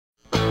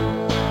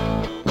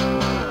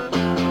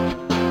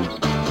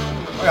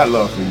got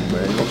love for you, man. You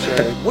know what I'm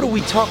saying? What are we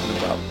talking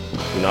about?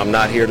 You know, I'm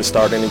not here to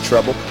start any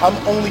trouble. I'm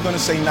only going to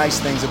say nice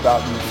things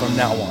about you from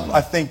now on.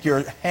 I think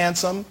you're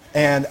handsome,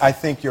 and I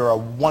think you're a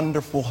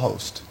wonderful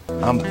host.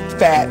 I'm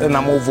fat and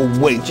I'm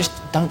overweight. Just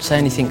don't say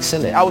anything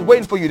silly. I was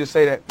waiting for you to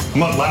say that. I'm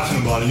not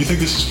laughing about it. You think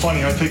this is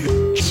funny? I take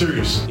it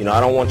serious. You know,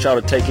 I don't want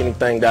y'all to take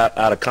anything out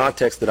of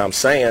context that I'm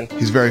saying.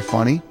 He's very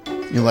funny.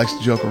 He likes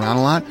to joke around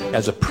a lot.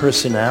 As a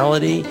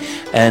personality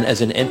and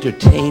as an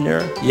entertainer,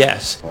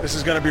 yes. This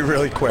is going to be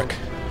really quick.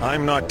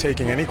 I'm not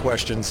taking any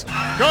questions. Go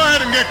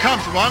ahead and get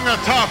comfortable. I'm going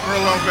to talk for a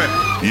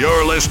little bit.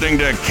 You're listening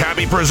to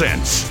Cabby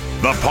Presents,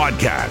 the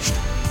podcast.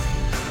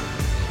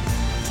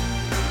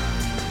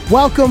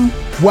 Welcome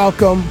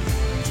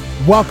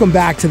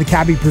back to the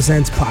Cabby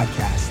Presents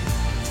podcast.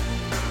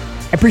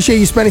 I appreciate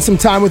you spending some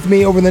time with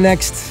me over the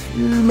next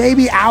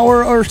maybe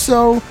hour or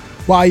so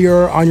while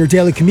you're on your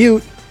daily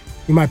commute.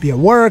 You might be at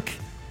work,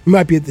 you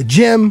might be at the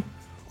gym,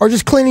 or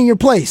just cleaning your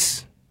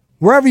place.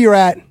 Wherever you're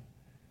at,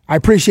 I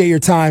appreciate your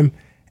time,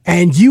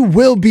 and you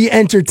will be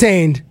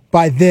entertained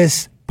by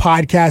this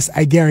podcast,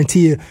 I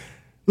guarantee you.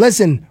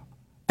 Listen,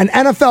 an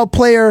NFL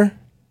player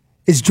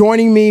is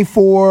joining me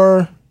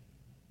for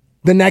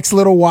the next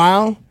little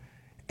while,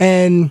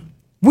 and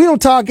we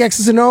don't talk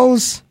X's and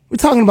O's. We're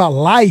talking about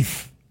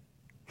life.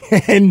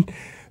 And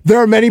there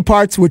are many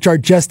parts which are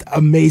just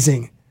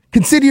amazing.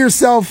 Consider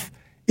yourself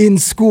in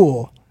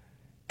school,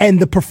 and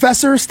the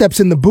professor steps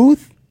in the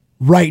booth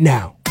right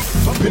now.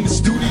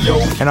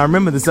 And I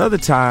remember this other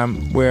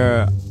time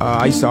where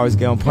I used to always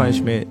get on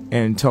punishment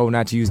and told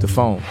not to use the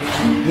phone.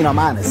 You know, I'm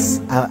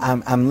honest.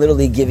 I'm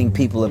literally giving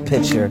people a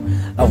picture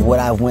of what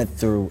I went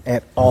through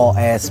at all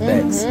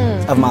aspects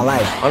of my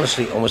life.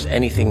 Honestly, almost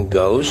anything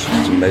goes.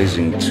 It's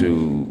amazing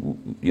to,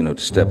 to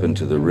step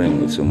into the ring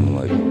with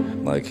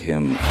someone like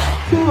him.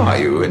 Who are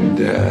you and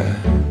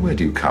where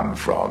do you come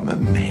from,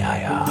 may I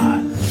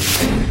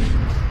ask?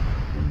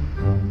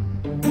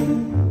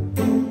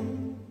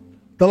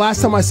 The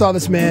last time I saw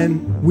this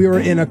man, we were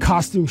in a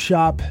costume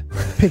shop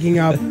picking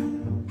up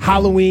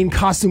Halloween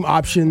costume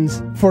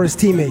options for his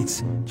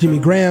teammates. Jimmy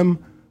Graham,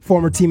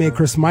 former teammate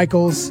Chris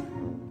Michaels,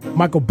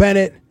 Michael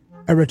Bennett,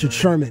 and Richard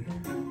Sherman.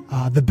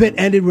 The bit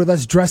ended with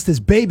us dressed as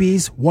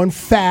babies, one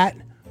fat,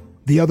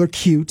 the other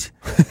cute,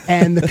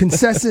 and the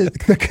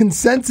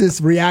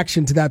consensus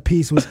reaction to that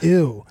piece was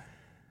ew.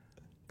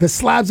 The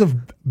slabs of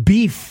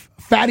beef,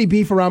 fatty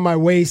beef around my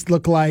waist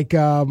looked like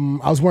I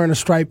was wearing a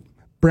striped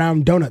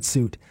brown donut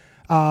suit.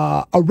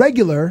 A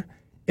regular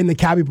in the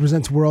Cabby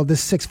Presents world,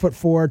 this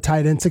 6'4"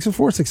 tight end, 6'4",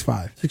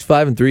 6'5".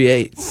 6'5" and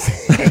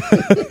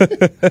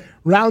 3/8.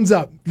 Rounds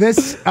up.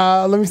 This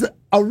a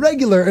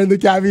regular in the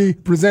Cabby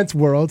Presents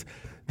world.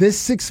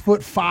 This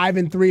 6'5"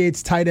 and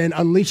 3/8 tight end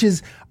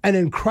unleashes an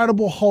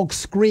incredible Hulk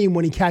scream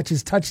when he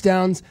catches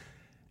touchdowns,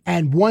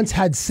 and once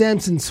had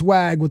Samson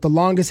swag with the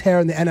longest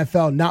hair in the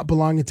NFL, not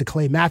belonging to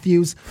Clay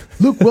Matthews.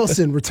 Luke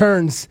Willson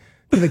returns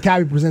to the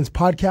Cabby Presents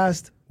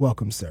podcast.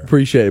 Welcome, sir.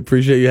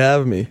 Appreciate you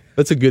having me.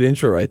 That's a good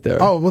intro right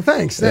there. Oh, well,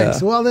 thanks. Yeah.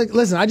 Well,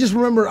 listen, I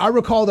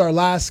recalled our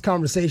last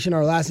conversation,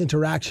 our last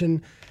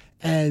interaction,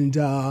 and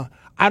I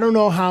don't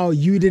know how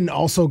you didn't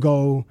also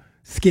go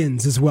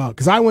skins as well,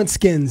 because I went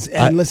skins,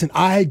 and listen,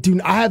 I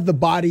have the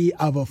body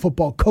of a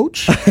football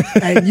coach,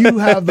 and you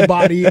have the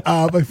body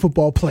of a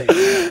football player.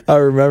 I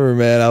remember,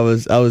 man. I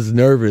was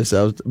nervous.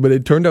 But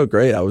it turned out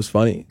great. I was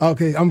funny.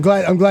 Okay, I'm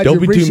glad.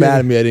 Don't be too mad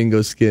at me. I didn't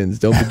go skins.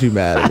 Don't be too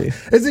mad at me.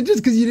 Is it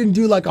just because you didn't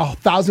do like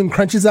 1,000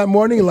 crunches that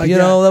morning? Like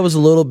that was a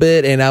little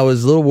bit, and I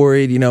was a little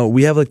worried.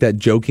 We have like that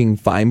joking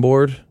fine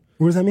board.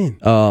 What does that mean?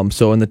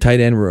 So in the tight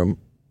end room,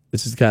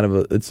 this is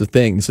it's a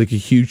thing. It's like a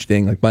huge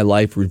thing. Like my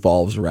life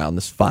revolves around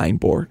this fine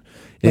board.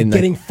 Like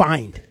getting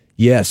fined.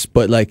 Yes,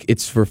 but like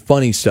it's for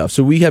funny stuff.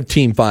 So we have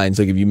team fines.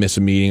 Like if you miss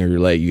a meeting or you're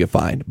late, you get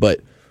fined.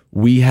 But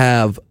we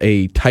have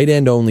a tight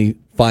end only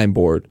fine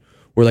board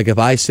where like if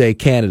I say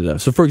Canada.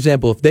 So for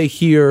example, if they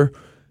hear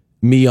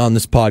me on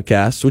this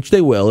podcast, which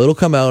they will, it'll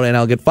come out and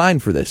I'll get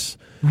fined for this.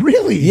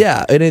 Really?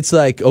 Yeah. And it's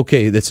like,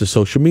 okay, that's a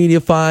social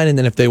media fine. And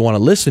then if they want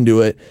to listen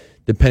to it,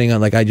 depending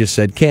on, like I just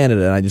said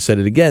Canada and I just said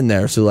it again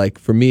there. So like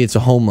for me, it's a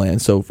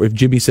homeland. So if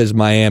Jimmy says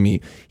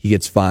Miami, he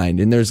gets fined.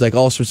 And there's like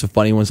all sorts of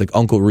funny ones, like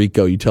Uncle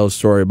Rico. You tell a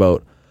story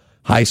about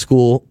high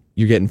school,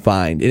 you're getting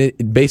fined. And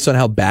it, based on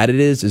how bad it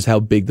is how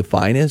big the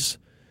fine is.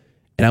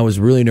 And I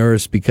was really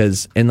nervous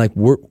because, and like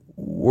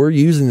we're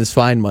using this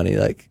fine money.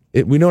 Like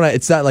we know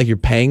it's not like you're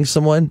paying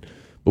someone,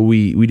 but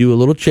we do a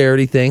little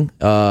charity thing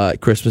at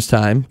Christmas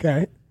time.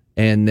 Okay.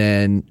 And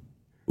then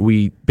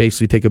we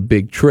basically take a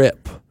big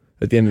trip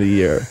at the end of the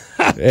year.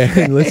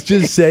 And let's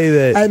just say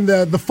that... And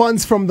the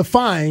funds from the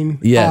fine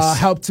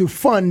help to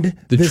fund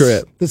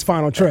this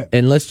final trip.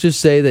 And let's just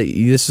say that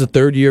this is the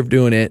third year of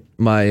doing it.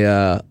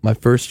 My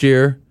first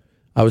year,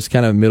 I was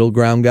kind of a middle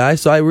ground guy,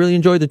 so I really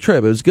enjoyed the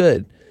trip. It was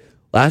good.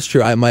 Last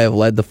year, I might have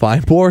led the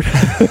fine board.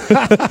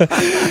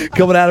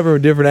 Coming at it from a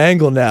different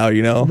angle now,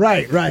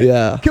 Right.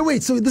 Yeah. Okay,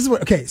 wait, so this is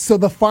what... Okay, so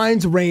the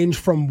fines range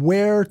from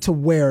where to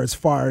where as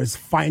far as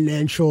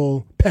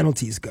financial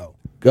penalties go?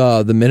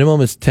 The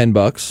minimum is $10.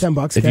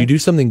 $10. If you do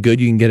something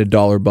good, you can get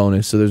 $1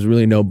 bonus. So there's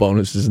really no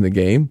bonuses in the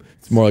game.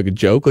 It's more like a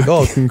joke. Like,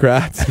 oh,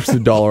 congrats, there's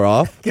 $1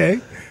 off.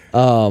 Okay.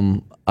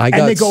 And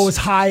they go as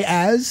high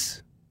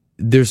as?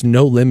 There's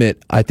no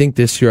limit. I think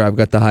this year I've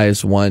got the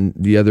highest one.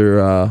 The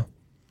other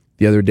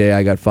day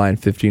I got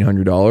fined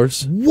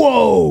 $1,500.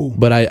 Whoa!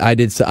 But I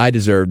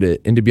deserved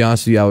it. And to be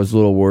honest with you, I was a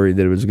little worried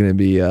that it was going to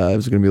be a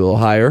little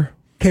higher.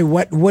 Okay,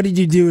 what did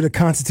you do to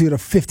constitute a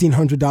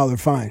 $1,500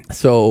 fine?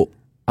 So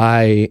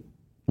I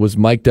was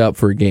mic'd up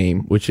for a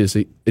game, which is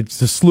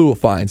it's a slew of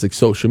fines, like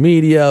social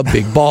media,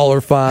 big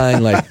baller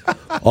fine, like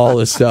all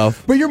this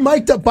stuff. But you're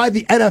mic'd up by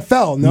the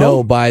NFL, no?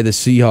 No, by the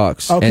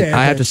Seahawks. Okay, and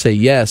I have to say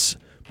yes,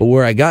 but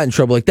where I got in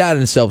trouble, like that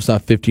in itself is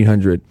not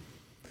 $1,500.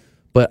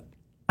 But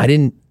I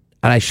didn't,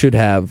 and I should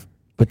have,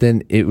 but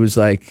then it was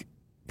like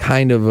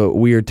kind of a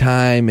weird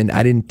time, and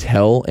I didn't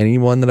tell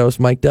anyone that I was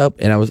mic'd up,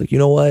 and I was like, you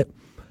know what?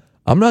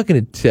 I'm not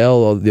going to tell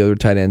all the other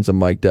tight ends I'm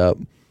mic'd up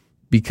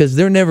because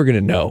they're never going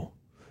to know.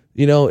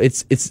 You know,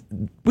 it's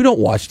we don't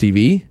watch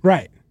TV.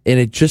 Right. And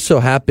it just so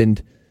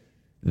happened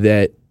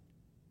that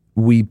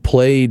we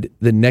played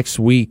the next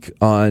week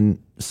on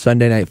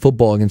Sunday Night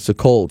Football against the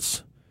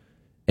Colts.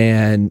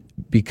 And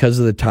because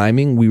of the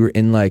timing, we were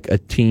in like a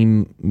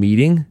team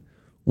meeting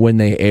when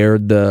they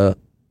aired the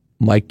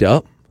mic'd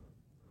up.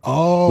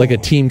 Oh. Like a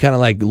team kind of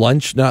like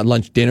lunch, not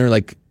lunch, dinner,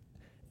 like.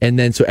 And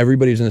then so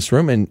everybody was in this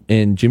room,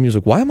 and Jimmy was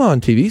like, why am I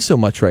on TV so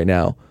much right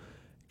now?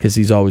 Because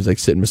he's always like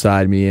sitting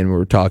beside me, and we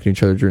were talking to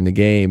each other during the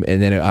game.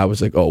 And then I was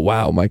like, oh,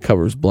 wow, my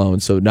cover's blown.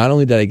 So not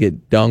only did I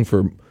get dung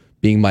for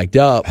being mic'd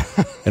up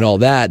and all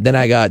that, then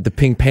I got the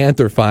Pink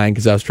Panther fine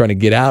because I was trying to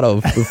get out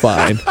of the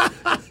fine.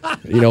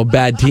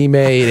 Bad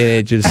teammate,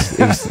 and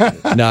it's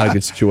not a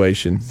good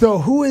situation. So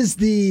who is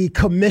the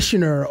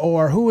commissioner,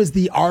 or who is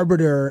the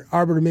arbiter?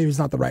 Arbiter maybe is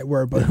not the right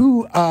word, but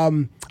who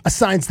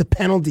assigns the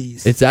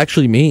penalties? It's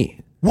actually me.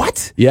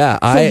 What? Yeah,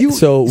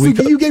 so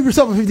you gave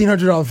yourself a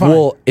 $1,500 fine.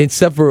 Well,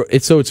 except for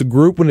it's a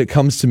group when it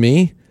comes to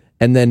me,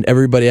 and then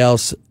everybody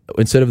else,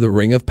 instead of the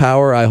ring of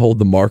power, I hold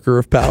the marker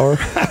of power.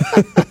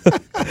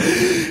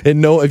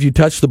 And no, if you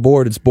touch the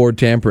board, it's board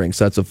tampering,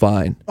 so that's a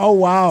fine. Oh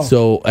wow!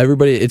 So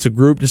everybody, it's a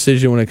group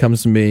decision when it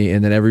comes to me,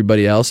 and then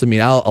everybody else. I mean,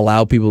 I'll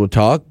allow people to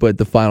talk, but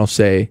the final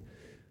say,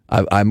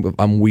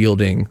 I'm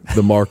wielding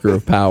the marker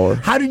of power.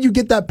 How did you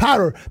get that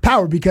power?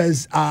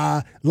 Because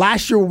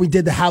last year when we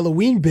did the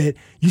Halloween bit,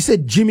 you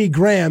said Jimmy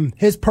Graham,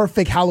 his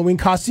perfect Halloween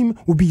costume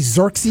would be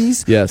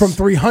Xerxes from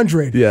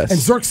 300. Yes. And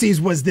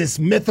Xerxes was this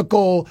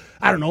mythical,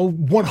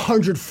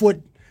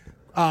 100-foot,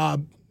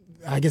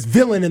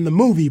 villain in the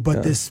movie,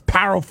 but this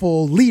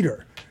powerful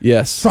leader.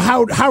 Yes. So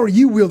how are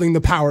you wielding the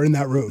power in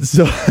that room?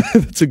 So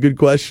that's a good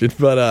question,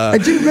 but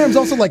and Jimmy Graham's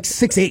also like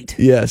 6'8".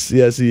 Yes,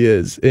 he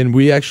is. And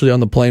we actually on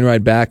the plane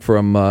ride back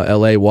from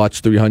LA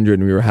watched 300,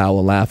 and we were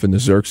howling laughing the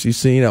Xerxes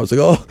scene. I was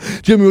like, "Oh,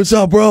 Jimmy, what's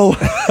up, bro?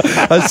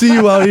 I see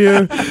you out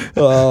here."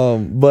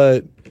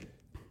 But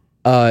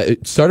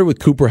it started with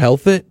Cooper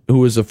Helfett, who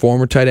was a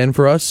former tight end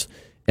for us,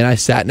 and I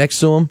sat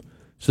next to him.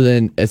 So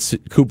then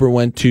Cooper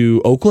went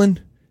to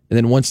Oakland, and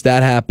then once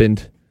that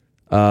happened,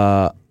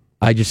 I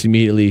just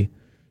immediately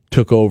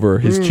took over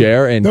his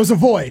chair, and there was a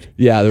void.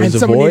 Yeah, there was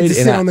a void,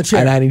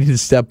 and I needed to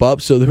step up.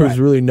 So there was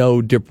really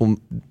no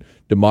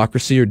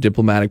democracy or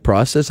diplomatic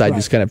process. I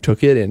just kind of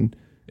took it and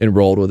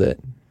rolled with it.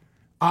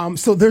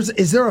 So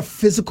is there a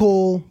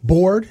physical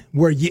board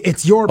where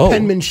it's your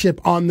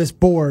penmanship on this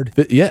board?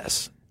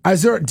 Yes.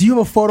 Do you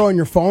have a photo on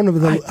your phone of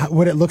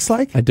what it looks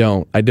like? I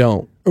don't.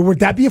 Or would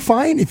that be a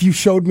fine if you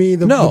showed me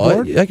the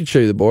board? I can show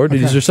you the board.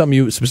 Okay. Is there something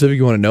you want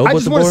to know about the board? I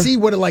just want to see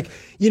what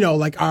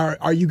it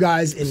are you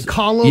guys in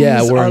columns?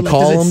 Yeah, we're in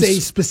columns. Does it say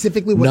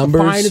specifically what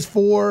numbers, the fine is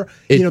for?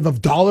 The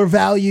dollar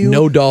value?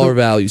 No dollar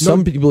value.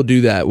 Some people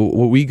do that.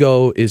 What we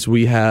go is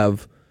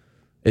it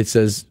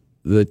says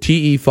the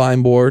TE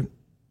fine board,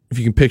 if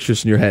you can picture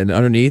this in your head, and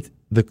underneath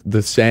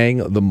the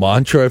saying, the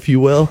mantra, if you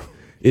will,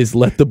 is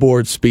let the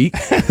board speak.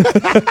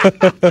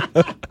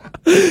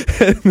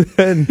 And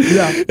then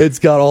it's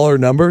got all our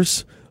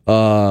numbers.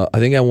 I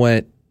think I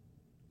went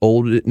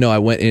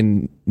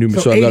in New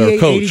Mexico. So I got our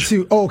coach.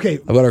 82. Oh, okay.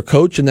 I got our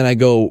coach, and then I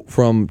go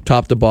from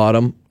top to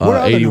bottom.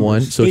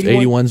 81. So it's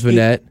 81's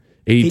Vanette,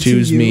 82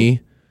 is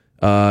me.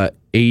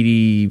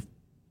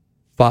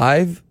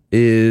 85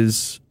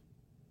 is,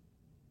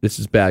 this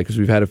is bad because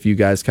we've had a few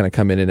guys kind of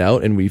come in and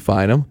out, and we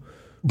fine them.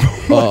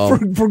 For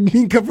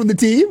being cut from the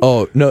team?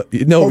 Oh no!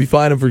 We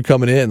fine them for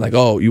coming in. Like,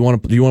 oh, you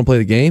want to play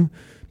the game?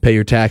 Pay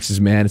your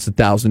taxes, man. It's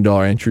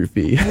 $1,000 entry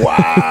fee.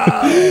 Wow!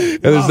 And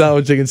there's not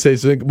much I can say.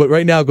 So, but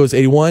right now it goes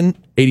 81,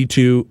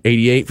 82,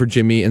 88 for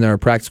Jimmy, and then our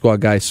practice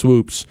squad guy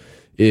Swoops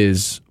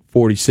is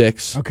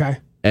 46. Okay.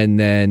 And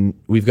then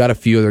we've got a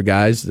few other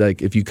guys.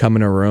 Like if you come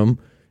in a room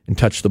and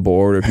touch the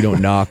board, or if you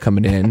don't knock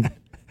coming in.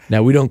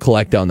 Now we don't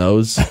collect on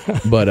those,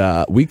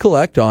 but we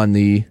collect on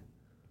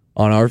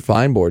our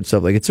fine board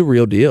stuff. Like it's a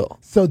real deal.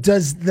 So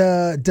does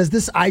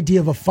this idea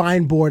of a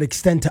fine board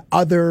extend to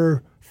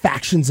other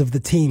factions of the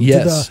team?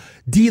 Yes. Do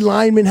the D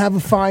linemen have a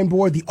fine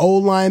board? The O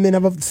linemen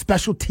have a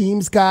special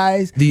teams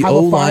guys? The have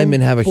O a fine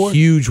linemen have a board?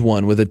 huge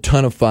one with a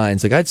ton of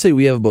fines. Like I'd say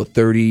we have about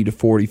 30 to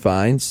 40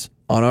 fines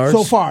on ours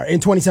so far in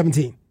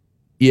 2017.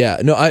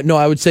 Yeah,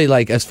 I would say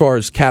like as far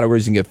as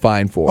categories you can get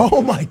fined for.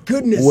 Oh my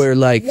goodness! Where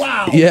like,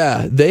 wow,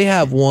 yeah, they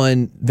have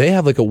one. They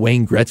have like a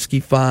Wayne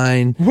Gretzky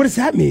fine. What does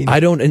that mean? I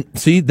don't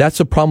see.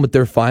 That's a problem with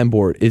their fine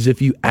board. Is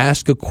if you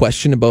ask a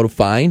question about a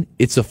fine,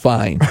 it's a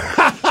fine.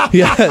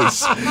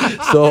 Yes,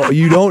 so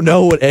you don't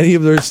know what any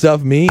of their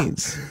stuff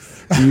means.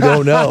 You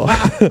don't know.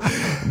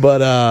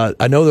 But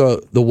I know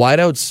the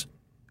wideouts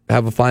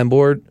have a fine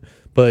board,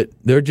 but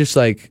they're just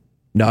like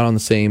not on the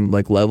same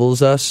like level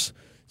as us.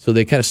 So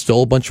they kind of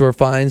stole a bunch of our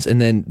fines, and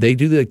then they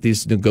do like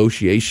these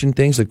negotiation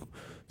things. Like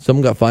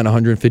someone got fined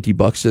 $150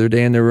 the other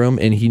day in their room,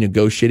 and he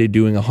negotiated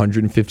doing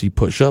 150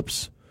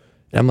 push-ups.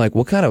 And I'm like,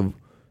 what kind of?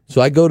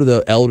 So I go to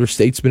the elder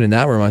statesman in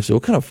that room. I said,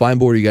 what kind of fine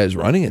board are you guys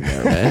running in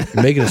there, man?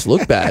 You're making us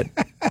look bad,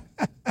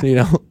 you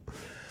know.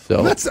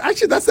 So that's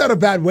not a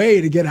bad way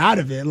to get out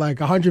of it.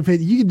 Like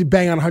 150, you could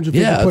bang on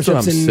 150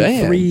 push-ups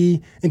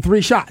in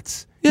three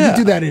shots. Yeah, you could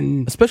do that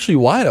in especially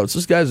wideouts.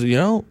 Those guys, you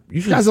know,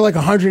 guys are like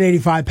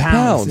 185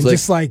 pounds and like,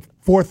 just like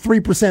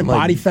 3%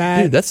 body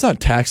fat. Dude, that's not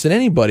taxing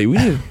anybody. We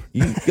need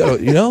you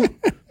gotta, you know,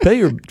 pay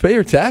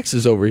your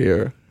taxes over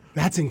here.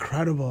 That's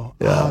incredible.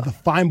 Yeah. The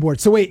fine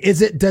board. So wait,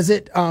 does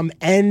it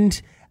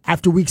end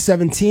after week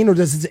 17, or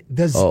does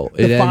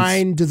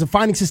the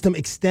fining system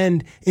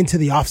extend into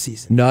the off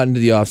season? Not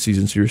into the off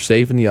season. So you're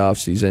safe in the off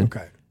season.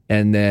 Okay.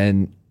 And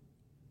then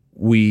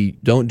we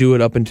don't do it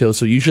up until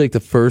usually like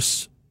the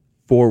first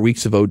 4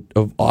 weeks of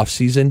off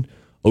season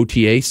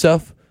OTA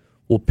stuff.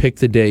 We'll pick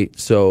the date.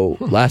 So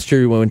last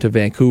year we went to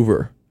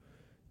Vancouver,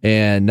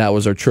 and that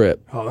was our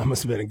trip. Oh, that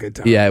must have been a good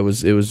time. Yeah, it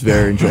was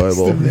very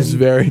enjoyable. It was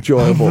very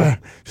enjoyable.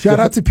 Shout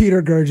out to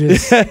Peter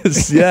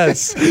Gurgis.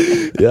 Yes.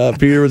 Yeah,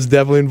 Peter was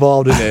definitely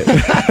involved in it.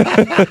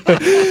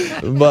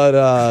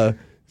 But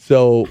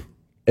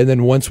and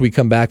then once we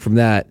come back from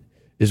that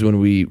is when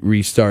we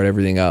restart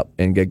everything up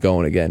and get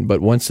going again.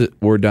 But once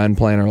we're done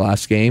playing our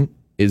last game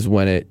is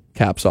when it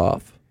caps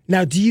off.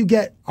 Now,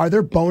 are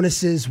there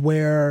bonuses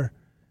or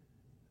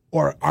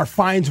are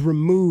fines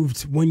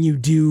removed when you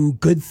do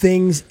good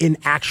things in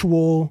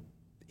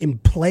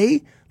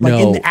play?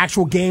 Like in the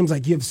actual games,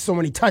 like you have so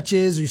many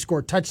touches or you score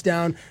a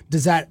touchdown,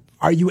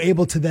 are you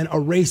able to then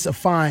erase a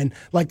fine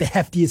like the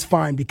heftiest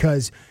fine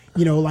because,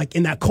 you know, like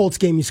in that Colts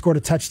game you scored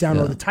a touchdown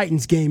or the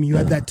Titans game you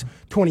had that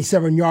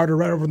 27-yarder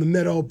right over the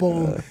middle,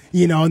 boom,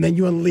 you know, and then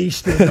you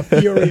unleashed the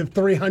fury of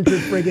 300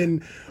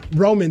 friggin'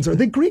 Romans. Are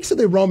they Greeks or are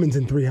they Romans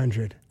in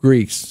 300?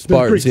 Greeks,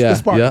 Spartans, the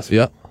Spartans.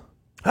 Yeah.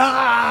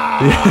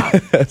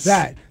 Yes.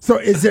 That. So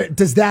is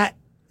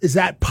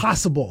that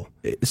possible?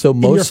 So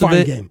most of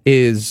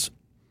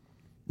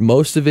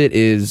it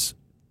is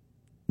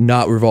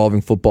not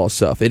revolving football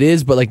stuff. It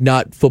is, but like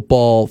not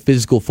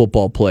physical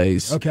football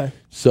plays. Okay.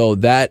 So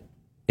that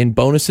and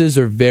bonuses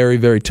are very,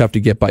 very tough to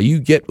get by.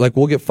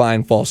 We'll get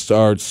fined, false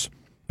starts,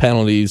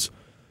 penalties,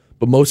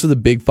 but most of the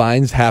big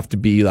fines have to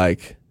be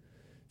like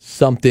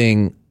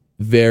something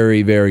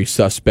very, very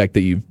suspect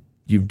that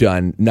you've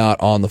done not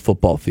on the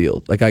football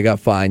field. Like I got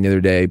fined the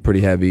other day,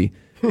 pretty heavy.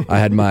 I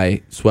had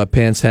my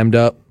sweatpants hemmed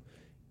up,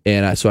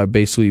 and so I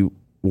basically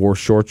wore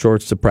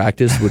shorts to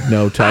practice with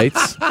no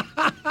tights,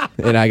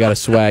 and I got a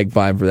swag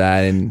fine for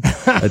that and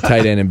a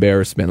tight end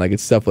embarrassment. Like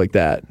it's stuff like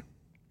that.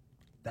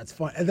 That's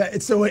fun. I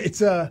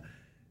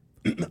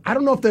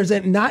don't know if there's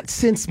not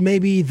since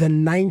maybe the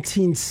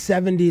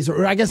 1970s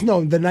or I guess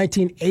no, the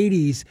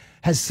 1980s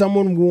has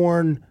someone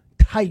worn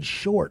tight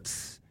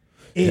shorts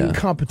in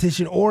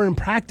competition or in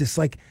practice.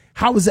 Like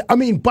how is it? I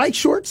mean, bike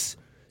shorts.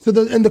 So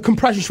the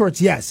compression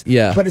shorts, yes.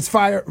 Yeah. But as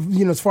far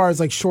as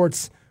like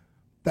shorts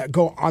that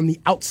go on the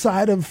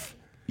outside of.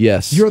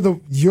 Yes. You're the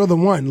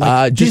one.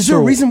 Like, is there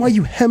a reason why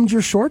you hemmed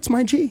your shorts,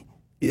 my G?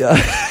 Yeah.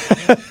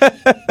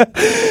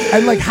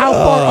 And like how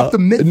far up the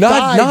mid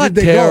thigh not did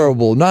they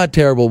terrible, go? Not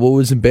terrible. What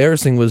was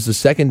embarrassing was the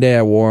second day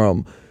I wore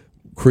them,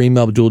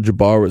 Kareem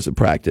Abdul-Jabbar was at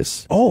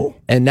practice. Oh.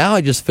 And now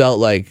I just felt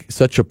like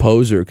such a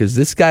poser because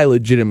this guy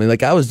legitimately,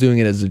 like I was doing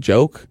it as a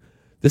joke.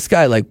 This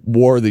guy like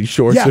wore these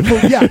shorts. For a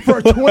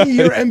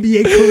 20-year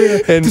NBA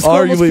career. And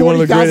arguably one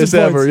of the greatest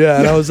ever. Yeah.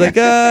 And I was like,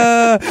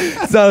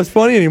 it's not as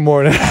funny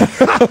anymore now.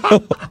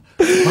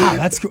 Wow,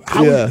 that's cool.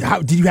 How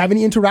did you have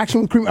any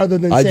interaction with Kareem other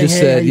than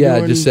saying,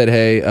 I just said,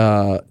 hey,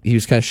 he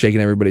was kind of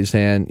shaking everybody's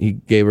hand. He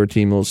gave our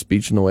team a little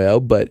speech on the way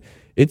out. But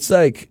it's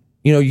like,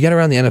 you know, you get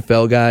around the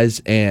NFL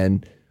guys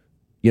and,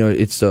 you know,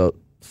 it's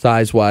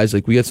size-wise,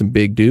 like we got some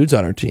big dudes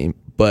on our team.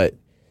 But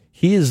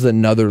he is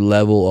another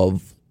level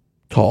of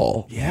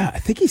tall. Yeah, I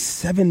think he's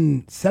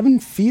 7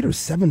 feet or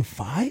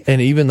 7'5".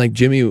 And even like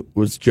Jimmy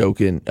was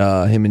joking.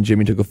 Him and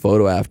Jimmy took a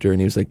photo after, and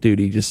he was like, dude,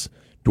 he just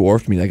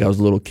dwarfed me like I was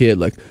a little kid.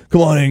 Like,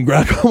 come on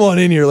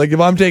in here. Like if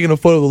I'm taking a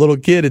photo with a little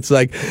kid, it's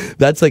like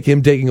that's like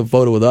him taking a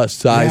photo with us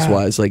size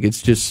wise. Like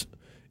it's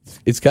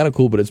it's kind of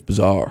cool, but it's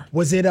bizarre.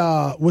 Was it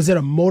a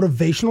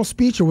motivational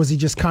speech, or was he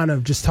just kind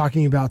of just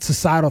talking about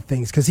societal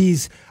things?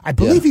 Because I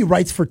believe he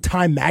writes for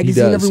Time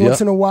Magazine every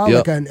once in a while,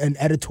 like an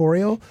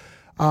editorial.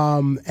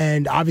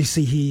 And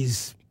obviously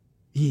he's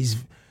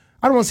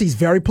I don't want to say he's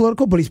very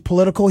political, but he's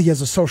political. He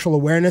has a social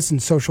awareness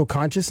and social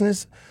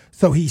consciousness.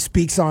 So he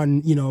speaks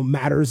on,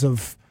 matters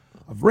of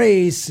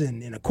race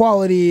and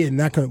inequality and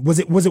that kind of. Was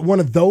it one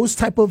of those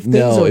type of things?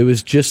 No, it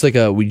was just like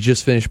we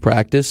just finished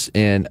practice,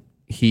 and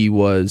he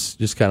was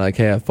just kind of like,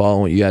 hey, I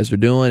follow what you guys are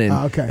doing,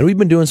 and and we've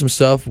been doing some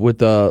stuff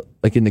with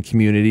like in the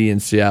community in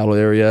Seattle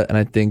area, and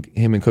I think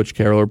him and Coach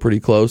Carroll are pretty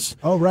close.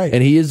 Oh, right.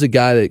 And he is the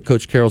guy that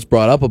Coach Carroll's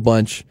brought up a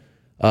bunch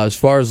as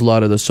far as a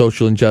lot of the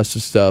social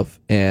injustice stuff,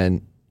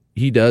 and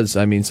he does.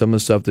 I mean, some of the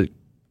stuff that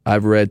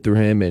I've read through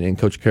him and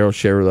Coach Carroll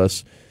shared with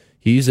us,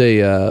 he's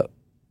a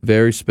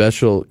very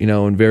special,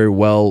 and very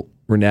well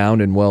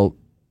renowned and well,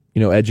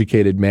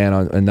 educated man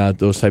on not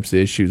those types of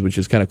issues, which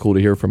is kind of cool to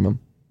hear from him.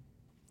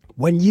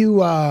 When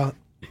you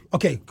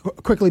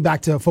quickly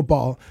back to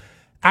football,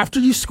 after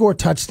you score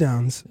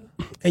touchdowns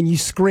and you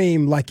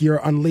scream like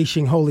you're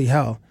unleashing holy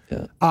hell,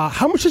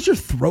 how much does your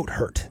throat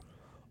hurt?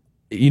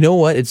 You know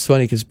what? It's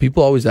funny because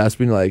people always ask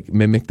me to like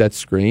mimic that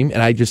scream, and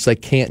I just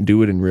like can't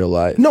do it in real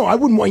life. No, I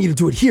wouldn't want you to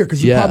do it here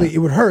because it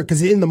would hurt.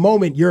 Because in the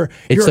moment, your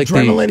like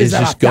adrenaline is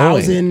at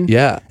 1,000.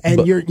 Yeah,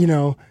 and you're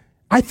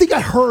I think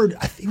I heard.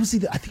 I think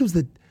it was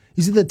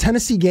the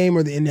Tennessee game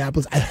or the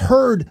Indianapolis. I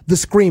heard the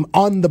scream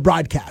on the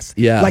broadcast.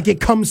 Yeah, like it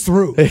comes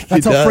through.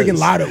 That's how friggin'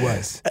 loud it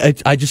was.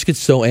 I just get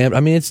so amped. I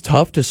mean, it's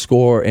tough to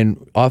score,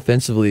 and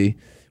offensively,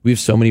 we have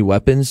so many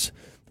weapons.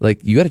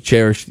 Like, you got to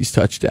cherish these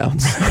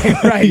touchdowns.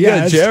 Right, you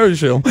got to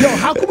cherish them. Yo,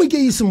 how can we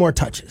get you some more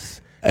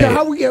touches?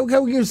 How can we get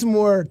you some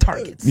more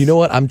targets? You know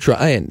what? I'm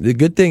trying. The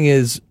good thing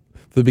is,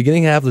 for the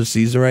beginning half of the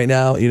season right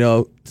now,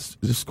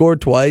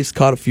 scored twice,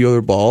 caught a few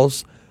other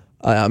balls.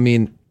 I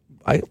mean,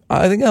 I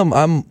think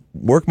I'm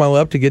working my way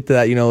up to get to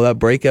that, that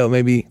breakout,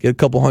 maybe get a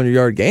couple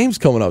 100-yard games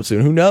coming up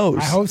soon. Who knows?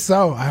 I hope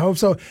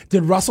so.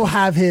 Did Russell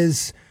have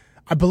his...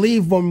 I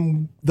believe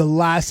when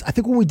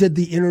we did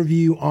the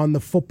interview on the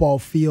football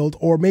field,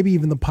 or maybe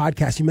even the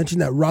podcast, you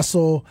mentioned that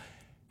Russell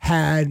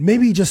had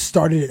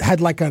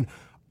like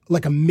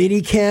a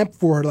mini camp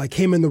for like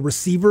him and the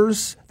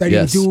receivers that he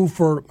would do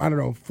for, I don't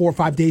know, 4 or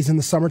 5 days in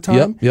the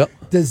summertime. Yep.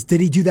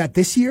 Did he do that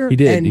this year? He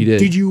did. And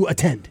did you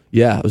attend?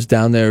 Yeah, I was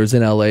down there. I was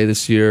in LA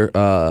this year.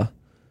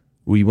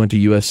 We went to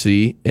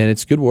USC, and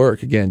it's good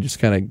work. Again, just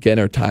kind of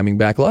getting our timing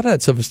back. A lot of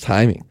that stuff is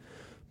timing.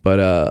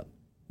 But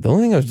the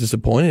only thing I was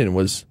disappointed in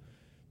was,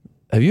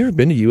 have you ever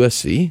been to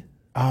USC?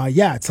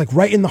 Yeah, it's like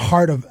right in the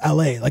heart of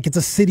LA. Like it's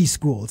a city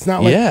school. It's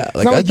not like,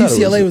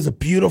 UCLA was a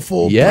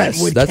beautiful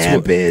Brentwood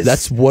campus.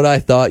 That's what I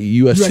thought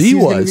USC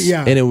was.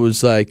 And it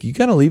was like, you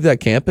kind of leave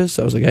that campus.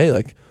 I was like, hey,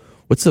 like,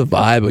 what's the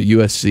vibe of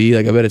USC?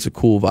 Like, I bet it's a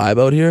cool vibe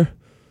out here.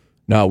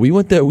 No, we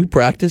went there, we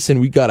practiced,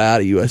 and we got out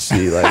of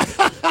USC. Like,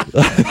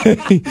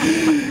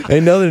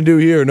 ain't nothing to do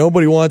here.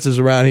 Nobody wants us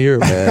around here,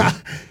 man.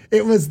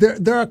 It was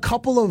there are a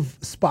couple of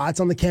spots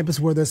on the campus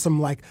where there's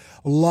some like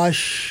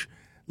lush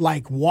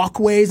like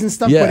walkways and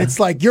stuff, but it's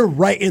like you're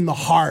right in the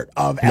heart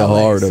of LA. The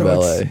heart of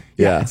LA.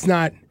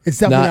 It's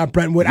definitely not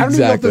Brentwood. I don't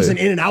even know if there's an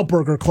In-N-Out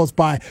Burger close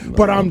by,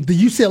 but on the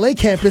UCLA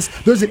campus,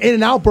 there's an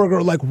In-N-Out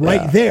Burger like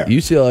right there.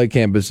 UCLA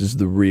campus is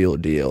the real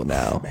deal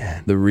now.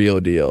 Man. The real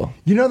deal.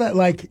 You know that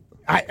like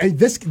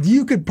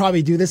you could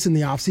probably do this in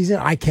the off season.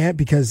 I can't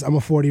because I'm a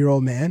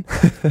 40-year-old man.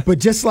 But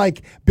just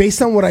like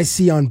based on what I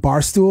see on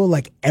Barstool,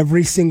 like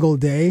every single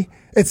day,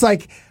 it's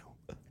like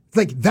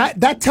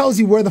that tells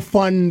you where the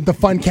fun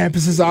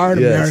campuses are in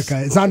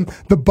America. It's on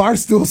the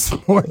Barstool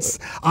Sports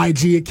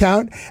IG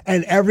account,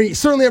 and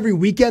certainly every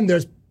weekend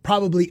there's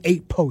probably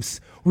 8 posts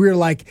where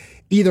like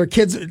either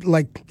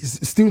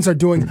students are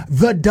doing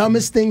the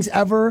dumbest things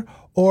ever,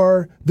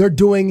 or they're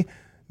doing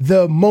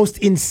the most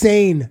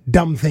insane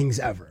dumb things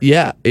ever.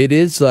 Yeah, it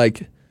is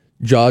like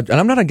and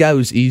I'm not a guy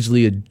who's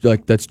easily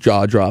that's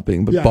jaw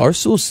dropping, but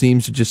Barstool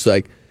seems to just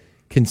like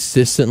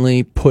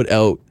consistently put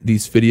out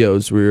these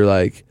videos where you're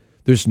like,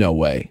 there's no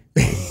way.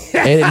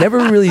 And it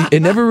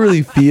never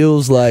really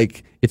feels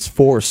like it's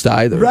forced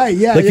either. Right,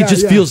 yeah. Like it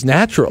just feels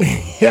natural.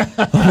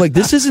 I'm like,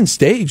 this isn't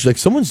staged. Like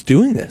someone's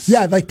doing this.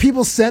 Yeah, like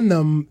people send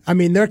them, I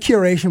mean, their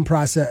curation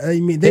process, I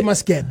mean, they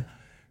must get,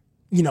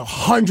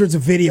 hundreds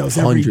of videos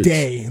every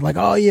day. Like,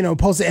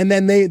 post it. And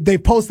then they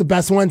post the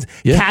best ones.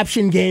 Yeah.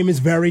 Caption game is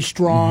very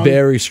strong.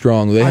 Very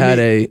strong. They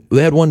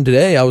had one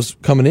today. I was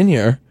coming in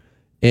here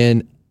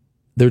and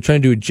they were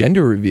trying to do a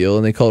gender reveal,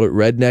 and they called it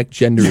Redneck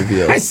Gender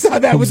Reveal. I saw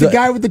that with the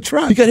guy with the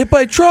truck. He got hit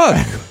by a truck.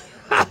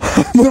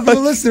 For the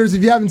listeners,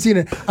 if you haven't seen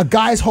it, a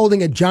guy's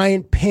holding a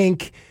giant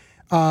pink,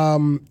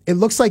 it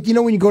looks like,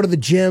 when you go to the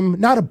gym,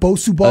 not a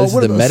Bosu ball.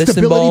 What the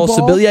medicine ball?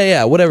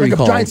 Whatever you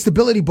call it. Like a giant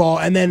stability ball.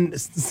 And then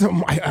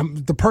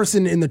the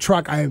person in the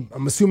truck,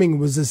 I'm assuming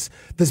was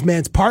this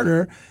man's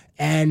partner,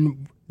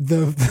 and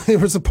they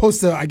were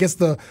supposed to, I guess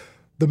the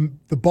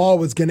ball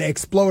was going to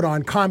explode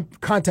on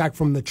contact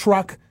from the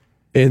truck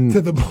And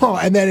to the ball,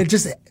 and then it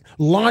just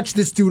launched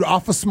this dude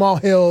off a small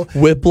hill,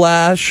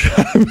 whiplash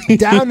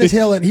down this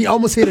hill, and he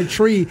almost hit a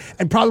tree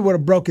and probably would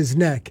have broke his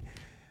neck.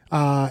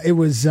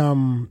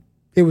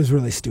 It was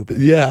really stupid.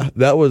 Yeah,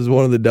 that was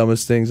one of the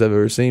dumbest things I've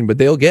ever seen. But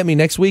they'll get me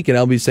next week, and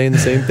I'll be saying the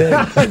same thing.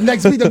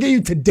 Next week they'll get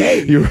you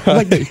today. You're right.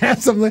 Like they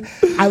have something.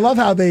 I love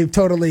how they've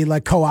totally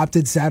like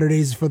co-opted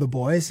Saturdays for the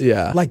boys.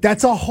 Yeah, like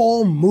that's a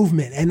whole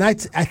movement, and I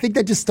think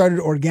that just started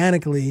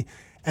organically,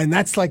 and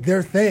that's like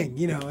their thing,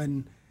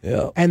 and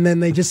and then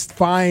they just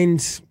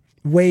find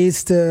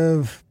ways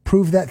to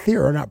prove that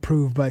theory, or not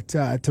prove, but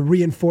to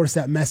reinforce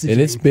that message. And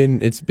it's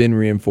been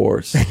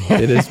reinforced.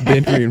 It has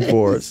been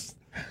reinforced.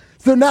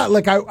 So not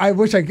like I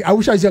wish I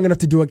was young enough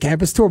to do a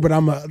campus tour, but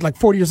I'm like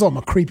 40 years old. I'm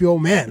a creepy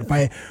old man. If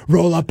I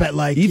roll up at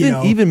like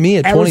even me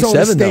at Arizona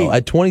 27 State. though.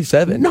 At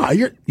 27, no,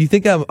 you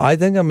think I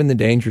think I'm in the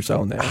danger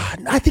zone there.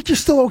 I think you're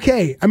still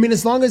okay. I mean,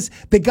 as long as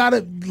they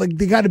gotta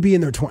be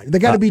in their 20s. They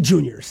gotta be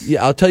juniors.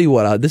 Yeah, I'll tell you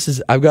what.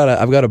 I've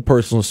got a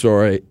personal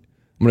story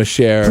I'm gonna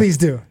share. Please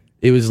do.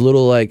 It was a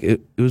little like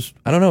it was.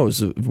 I don't know. It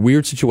was a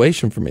weird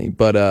situation for me,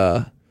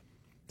 but.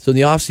 So in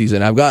the off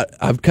season,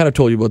 I've kind of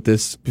told you about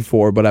this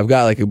before, but I've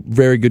got like a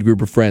very good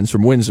group of friends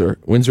from Windsor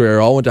area,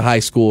 all went to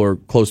high school or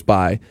close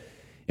by,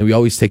 and we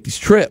always take these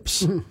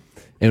trips,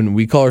 and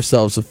we call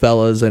ourselves the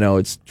fellas. I know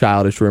it's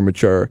childish or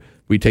immature.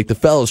 We take the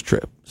fellas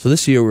trip. So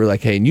this year we're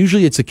like, hey, and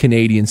usually it's a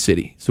Canadian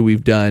city. So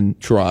we've done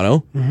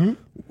Toronto. Mm-hmm.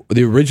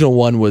 The original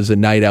one was a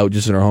night out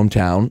just in our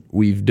hometown.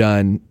 We've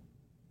done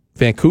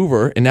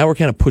Vancouver, and now we're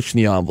kind of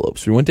pushing the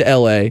envelopes. We went to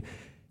LA,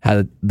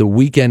 had the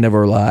weekend of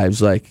our lives,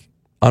 like.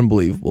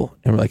 Unbelievable.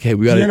 And we're like, hey,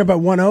 we got to... Did you end up at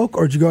One Oak,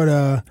 or did you go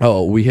to...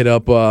 Oh, we hit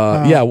up,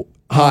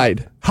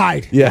 Hyde.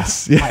 Hyde.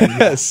 Yes,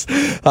 yes.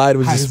 Hyde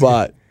was the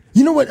spot.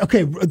 You know what?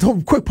 Okay,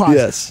 quick pause.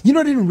 Yes. You know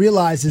what I didn't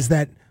realize is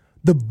that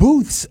the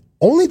booths,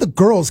 only the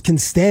girls can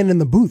stand in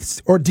the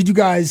booths. Or did you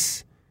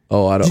guys...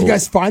 Did you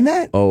guys find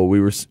that? Oh,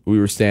 we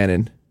were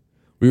standing.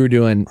 We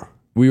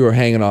were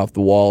hanging off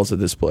the walls of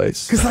this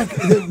place.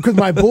 Because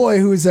my boy,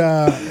 who's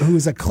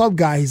a club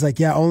guy, he's like,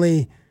 yeah,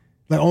 only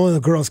the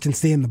girls can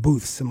stay in the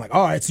booths. I'm like,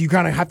 all right, so you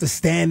kind of have to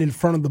stand in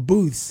front of the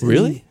booths.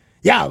 Really?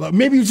 Yeah,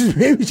 maybe it's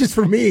just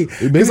for me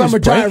because I'm a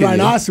giant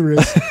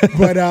rhinoceros.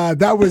 But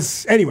that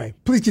was anyway.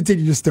 Please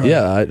continue your story.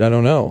 Yeah, I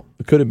don't know.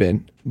 It could have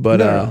been,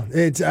 but no,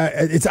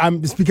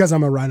 it's because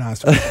I'm a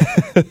rhinoceros.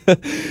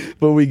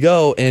 But we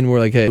go and we're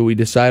like, hey, we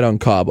decide on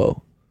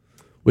Cabo,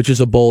 which is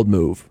a bold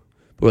move.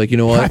 But we're like, you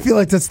know what? I feel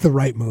like that's the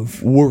right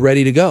move. We're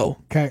ready to go.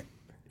 Okay,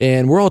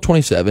 and we're all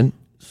 27,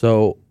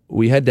 so.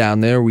 We head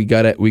down there. We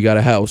got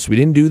a house. We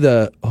didn't do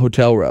the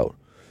hotel route.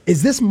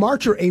 Is this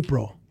March or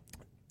April?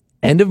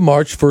 End of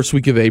March, first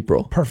week of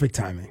April. Perfect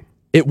timing.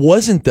 It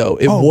wasn't though.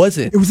 It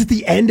wasn't. It was at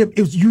the end of.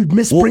 It was you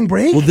missed spring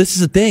break. Well, this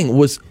is the thing.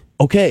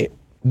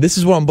 This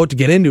is what I'm about to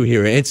get into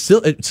here, and it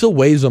still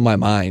weighs on my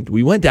mind.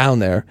 We went down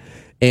there,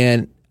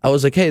 and I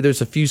was like, hey, there's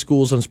a few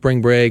schools on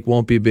spring break.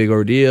 Won't be a big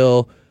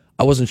ordeal.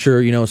 I wasn't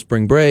sure,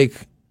 spring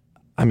break.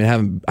 I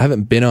mean, I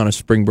haven't been on a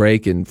spring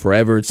break in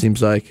forever. It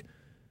seems like.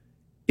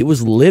 It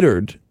was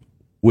littered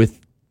with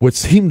what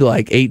seemed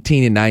like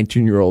 18 and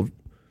 19-year-old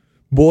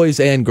boys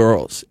and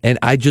girls, and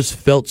I just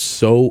felt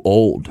so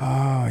old.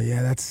 Oh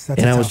yeah, that's.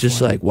 And I was just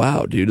like,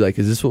 wow, dude, like,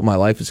 is this what my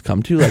life has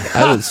come to? Like,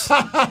 I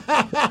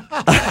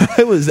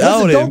was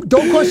out.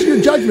 Don't question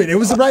your judgment. It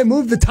was the right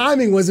move. The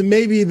timing wasn't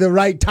maybe the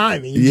right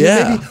timing.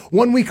 Yeah. Maybe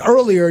 1 week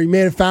earlier, you may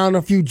have found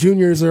a few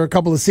juniors or a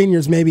couple of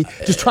seniors, maybe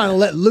just trying to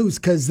let loose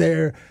because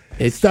they're.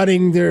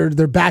 Studying their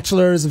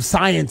bachelors of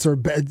science or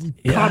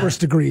commerce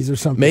degrees or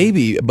something.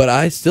 Maybe, but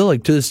I still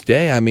to this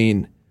day. I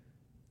mean,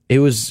 I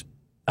was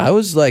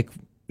like,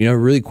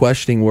 really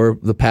questioning where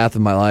the path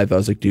of my life. I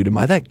was like, dude, am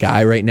I that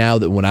guy right now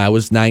that when I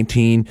was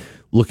 19,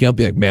 looking up,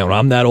 be like, man, when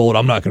I'm that old,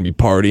 I'm not going to be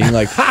partying.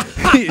 Like,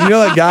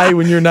 that guy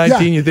when you're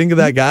 19, you think of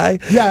that guy.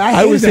 Yeah, I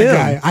hated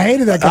that guy. I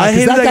hated that guy. I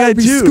hated that guy would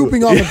be too.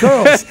 Scooping all the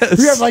girls.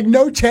 We have like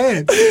no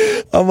chance.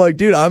 I'm like,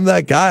 dude, I'm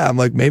that guy. I'm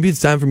like, maybe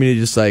it's time for me to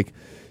just like.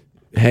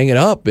 Hang it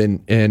up and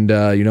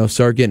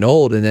start getting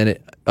old, and then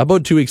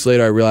about 2 weeks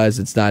later I realized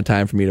it's not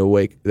time for me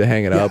to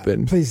hang it up.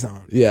 And please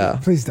don't. Yeah,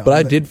 please don't. But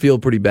I did feel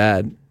pretty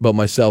bad about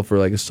myself for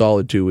like a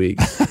solid 2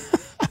 weeks.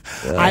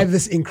 I have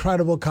this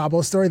incredible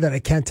Cabo story that I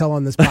can't tell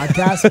on this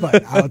podcast,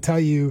 but I'll tell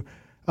you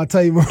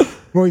more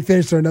when we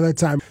finish or another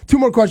time. 2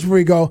 more questions before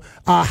we go.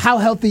 How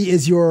healthy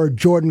is your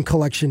Jordan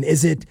collection?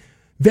 Is it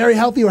very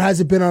healthy, or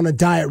has it been on a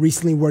diet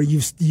recently where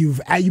you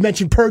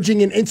mentioned purging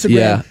in Instagram?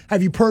 Yeah.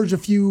 Have you purged a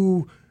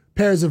few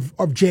pairs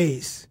of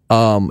J's?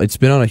 It's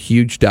been on a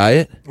huge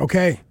diet.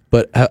 Okay.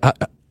 But I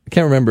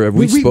can't remember. Have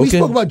we spoken? We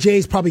spoke about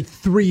J's probably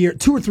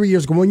 2 or 3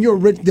 years ago when you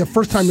were the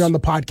first time you're on the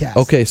podcast.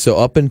 Okay, so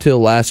up until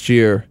last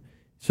year,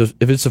 so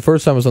if it's the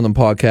first time I was on the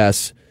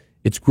podcast,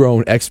 it's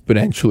grown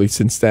exponentially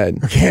since then.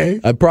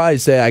 Okay. I'd probably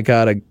say I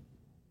got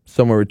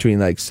somewhere between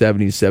like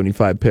 70 to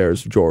 75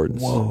 pairs of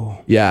Jordans.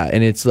 Whoa. Yeah,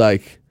 and it's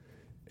like,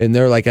 and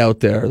they're like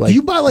out there. Like, do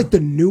you buy like the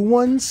new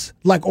ones?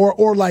 Like,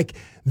 or like...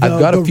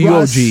 I've got a few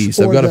OGs.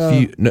 I've got a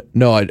few.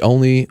 No, I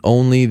only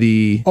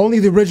the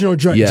original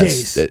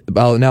yes. J's.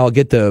 Now I'll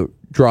get the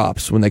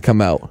drops when they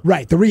come out.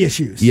 Right, the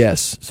reissues.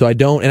 Yes. So I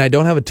don't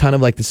have a ton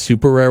of like the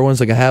super rare ones.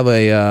 Like I have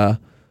a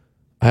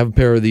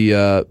pair of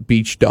the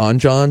Beach Don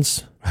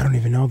Johns. I don't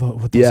even know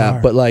what those are. Yeah,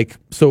 but like,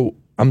 so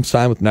I'm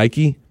signed with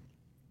Nike.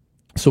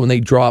 So when they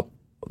drop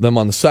them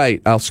on the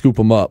site, I'll scoop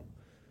them up.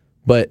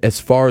 But as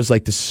far as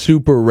like the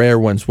super rare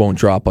ones won't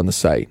drop on the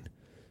site.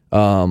 But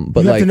you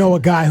have like, to know a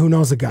guy who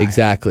knows a guy.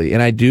 Exactly.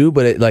 And I do,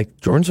 but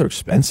Jordans are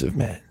expensive,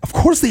 man. Of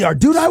course they are.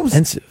 Dude, I was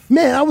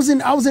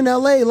in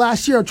LA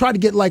last year. I tried to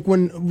get like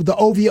when the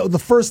OVO, the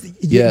first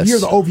year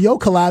the OVO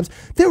collabs,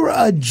 they were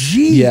a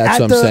G that's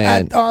at what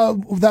I'm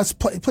saying. That's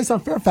place on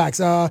Fairfax,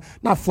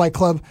 not Flight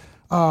Club.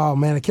 Oh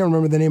man, I can't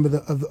remember the name of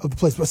the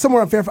place, but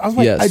somewhere on Fairfax. I was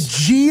like a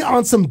G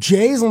on some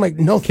J's. I'm like,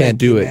 no, can't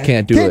do it.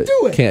 Can't do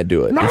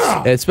it.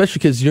 Nah. Especially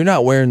because you're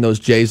not wearing those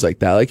J's like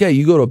that. Like, hey,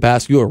 you go to a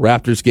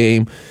Raptors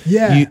game.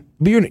 Yeah,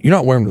 but you're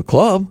not wearing the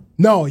club.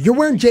 No, you're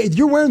wearing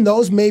You're wearing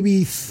those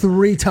maybe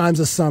 3 times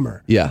a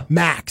summer. Yeah,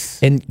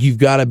 max. And you've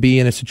got to be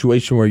in a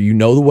situation where you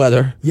know the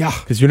weather. Yeah,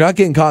 because you're not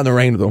getting caught in the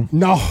rain with them.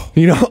 No,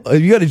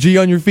 if you got a G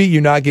on your feet,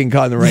 you're not getting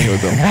caught in the rain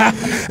with them.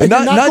 And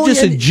not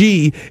just a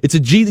G. It's a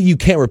G that you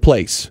can't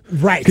replace.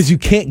 Right. Because you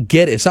can't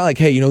get it. It's not like,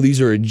 hey,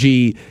 these are a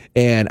G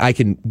and I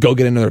can go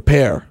get another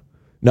pair.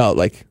 No,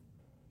 like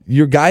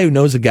your guy who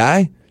knows a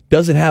guy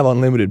doesn't have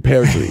unlimited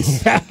pairs of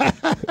these.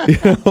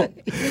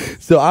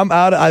 So I'm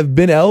out. I've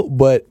been out,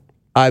 but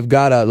I've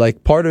got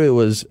part of it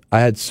was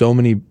I had so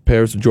many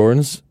pairs of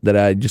Jordans that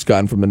I had just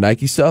gotten from the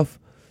Nike stuff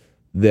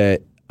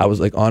that I was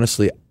like,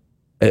 honestly,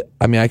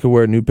 I mean, I could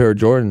wear a new pair of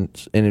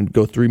Jordans and it'd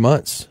go 3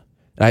 months.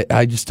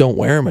 I just don't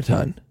wear them a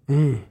ton.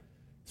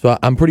 So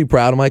I'm pretty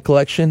proud of my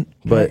collection,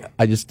 but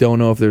I just don't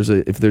know if there's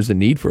a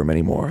need for them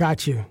anymore.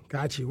 Got you.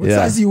 What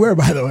size do you wear,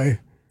 by the way?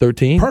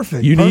 13.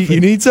 Perfect. You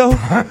need some?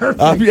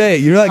 Hey,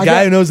 you're that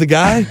guy who knows the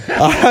guy?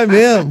 I'm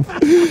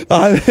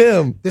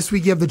him. This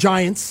week you have the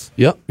Giants.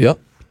 Yep.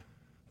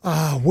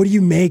 What do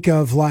you make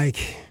of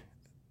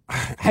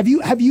have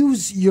you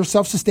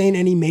yourself sustained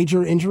any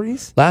major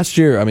injuries? Last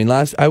year,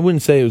 I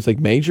wouldn't say it was like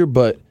major,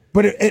 but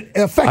it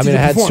affected your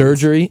I had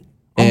surgery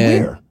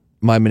and where?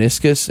 my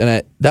meniscus,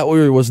 and that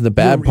really wasn't the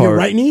bad part. Your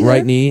right knee?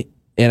 Right knee,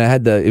 and I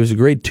had it was a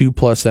grade 2+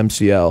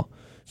 MCL,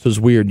 so it's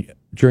weird.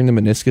 During the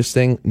meniscus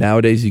thing,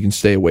 nowadays you can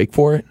stay awake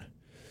for it.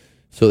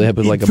 So they have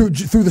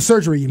through the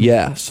surgery. You mean?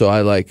 Yeah. So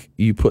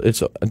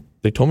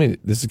they told me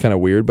this is kind of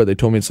weird, but they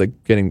told me it's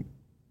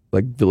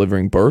like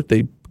delivering birth.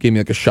 They gave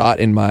me a shot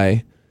in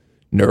my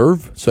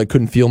nerve, so I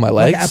couldn't feel my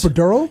legs. Like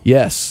epidural?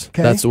 Yes,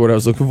 okay. That's the word I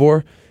was looking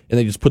for. And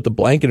they just put the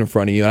blanket in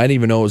front of you, and I didn't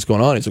even know what was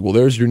going on. He's like, "Well,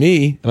 there's your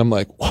knee," and I'm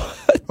like,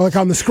 "What?" Like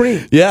on the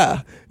screen.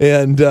 Yeah,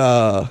 and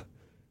but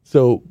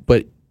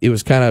it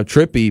was kind of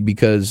trippy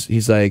because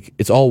he's like,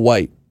 "It's all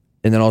white."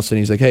 And then all of a sudden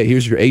he's like, "Hey,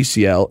 here's your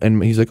ACL."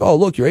 And he's like, "Oh,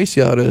 look, your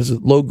ACL is a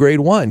low grade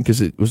 1 because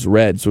it was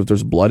red. So if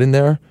there's blood in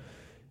there."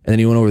 And then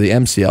he went over the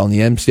MCL, and the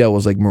MCL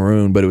was like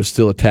maroon, but it was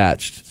still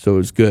attached. So it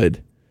was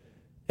good.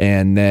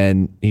 And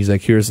then he's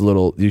like, "Here's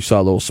you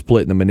saw a little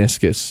split in the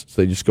meniscus."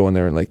 So they just go in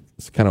there and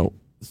it's kind of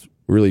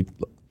really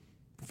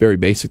very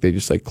basic. They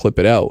just clip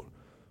it out.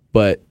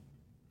 But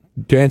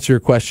to answer your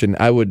question,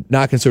 I would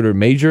not consider it a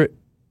major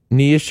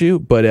knee issue,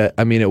 but it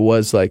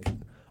was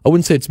I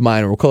wouldn't say it's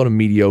minor. We'll call it a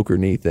mediocre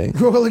knee thing.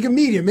 Like a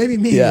medium, maybe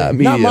medium. Yeah,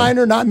 medium. Not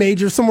minor, not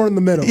major, somewhere in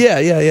the middle.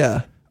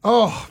 Yeah.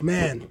 Oh,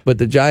 man. But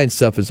the Giants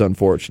stuff is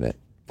unfortunate.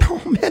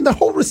 Oh, man, the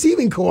whole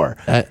receiving core.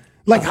 How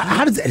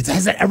has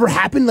that ever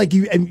happened?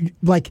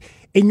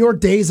 In your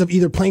days of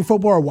either playing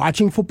football or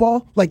watching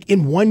football,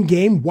 in one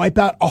game, wipe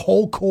out a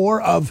whole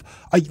core of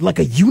a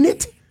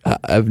unit?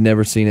 I've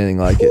never seen anything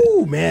like it.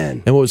 Oh,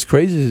 man. And what was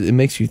crazy is it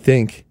makes you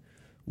think,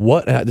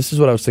 this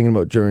is what I was thinking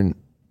about during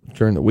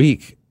the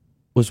week.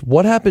 Was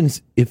what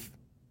happens if,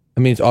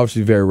 it's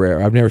obviously very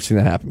rare. I've never seen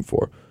that happen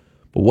before.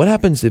 But what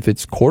happens if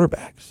it's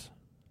quarterbacks?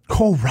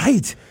 Oh,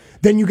 right.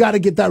 Then you got to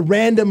get that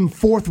random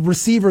fourth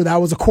receiver that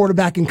was a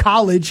quarterback in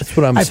college. That's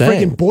what I'm saying.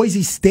 At freaking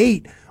Boise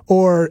State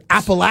or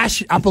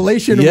Appalachian or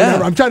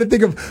whatever. I'm trying to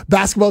think of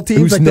basketball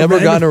teams. Who's never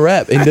gotten a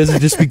rep and doesn't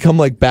just become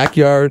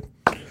backyard.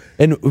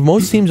 And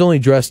most teams only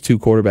dress 2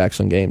 quarterbacks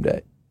on game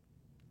day.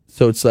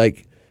 So it's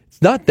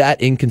it's not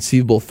that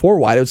inconceivable. 4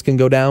 wideouts can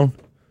go down.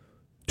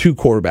 2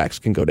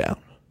 quarterbacks can go down.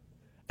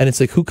 And it's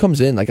who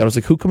comes in? I was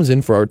who comes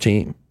in for our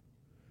team?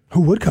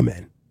 Who would come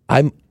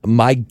in?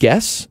 My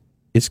guess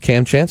is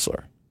Cam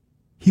Chancellor.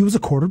 He was a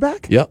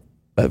quarterback? Yep,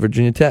 at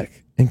Virginia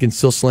Tech, and can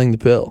still sling the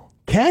pill.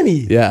 Can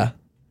he? Yeah.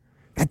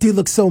 That dude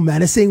looks so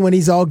menacing when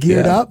he's all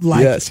geared up.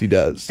 Yes, he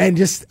does. And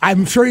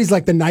I'm sure he's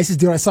the nicest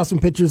dude. I saw some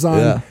pictures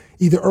on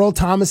either Earl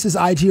Thomas's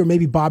IG or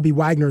maybe Bobby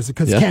Wagner's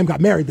because Cam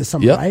got married this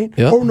summer, right?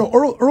 Yep. Oh, no,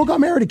 Earl got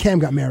married or Cam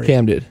got married?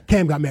 Cam did.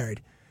 Cam got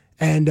married.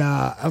 And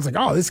I was like,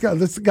 oh, this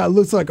guy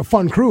looks like a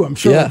fun crew. I'm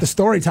sure the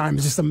story time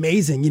is just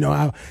amazing,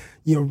 how,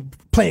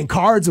 playing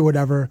cards or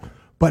whatever.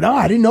 But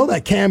I didn't know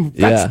that Cam,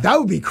 that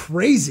would be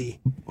crazy.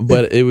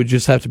 But it would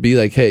just have to be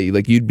hey,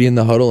 you'd be in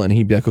the huddle and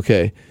he'd be like,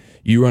 okay,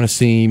 you run a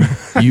seam,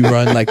 you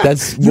run,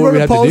 that's what we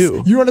have to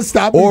do. You run a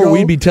stop. Or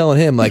we'd be telling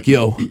him,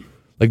 yo,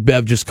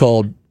 Bev just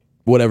called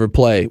whatever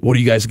play. What do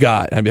you guys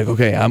got? And I'd be like,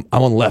 okay, I'm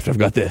on the left. I've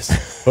got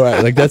this. All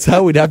right, like that's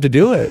how we'd have to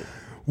do it.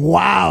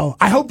 Wow.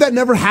 I hope that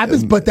never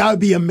happens, but that would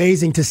be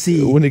amazing to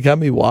see. Wouldn't it got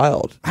me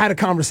wild? I had a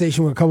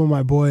conversation with a couple of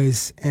my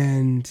boys,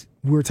 and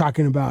we were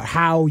talking about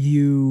how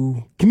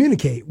you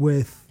communicate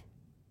with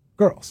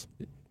girls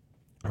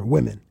or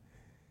women.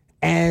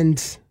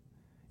 And,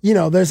 you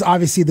know, there's the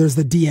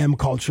DM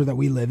culture that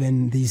we live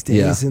in these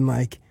days. Yeah. And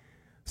like,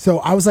 so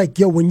I was like,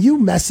 yo, when you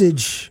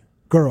message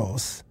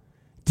girls,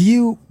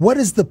 what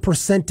is the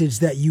percentage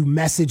that you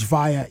message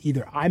via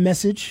either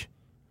iMessage,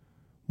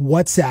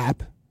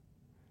 WhatsApp,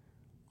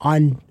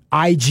 on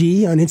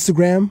IG, on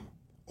Instagram,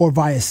 or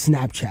via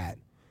Snapchat?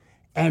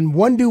 And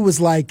one dude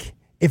was like,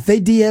 if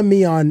they DM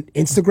me on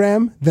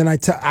Instagram, then I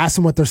ask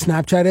them what their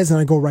Snapchat is, and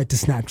I go right to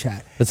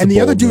Snapchat. That's and a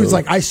the other bold dude is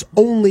move. like, I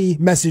only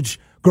message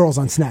girls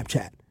on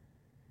Snapchat.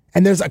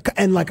 And there's a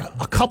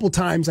couple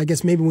times, I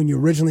guess maybe when you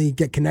originally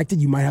get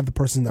connected, you might have the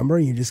person's number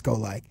and you just go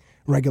like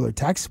regular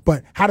text.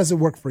 But how does it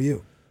work for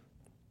you?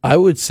 I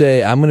would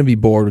say I'm going to be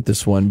bored with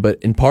this one,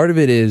 and part of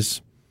it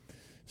is,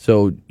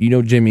 so you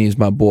know Jimmy is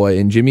my boy,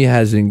 and Jimmy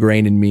has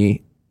ingrained in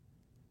me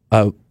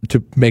to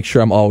make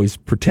sure I'm always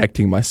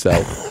protecting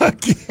myself.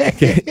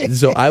 Okay.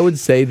 So I would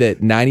say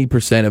that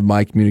 90% of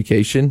my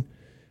communication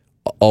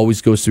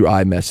always goes through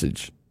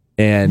iMessage.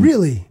 And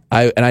really?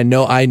 I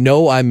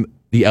know I'm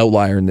the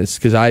outlier in this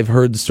because I've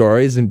heard the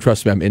stories, and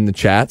trust me, I'm in the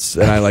chats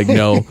and I like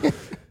know.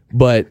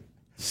 But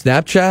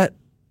Snapchat,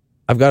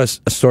 I've got a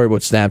story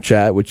about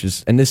Snapchat, which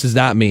is, and this is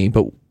not me,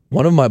 but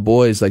one of my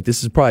boys, like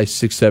this is probably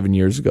 6-7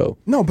 years ago.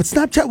 No, but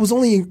Snapchat was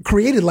only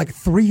created like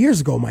 3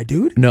 years ago, my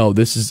dude. No,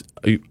 it's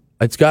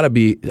got to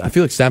be, I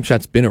feel like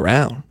Snapchat's been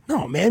around.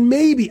 No, man,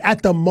 maybe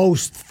at the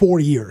most 4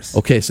 years.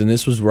 Okay, so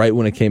this was right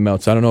when it came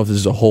out, so I don't know if this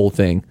is a whole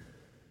thing,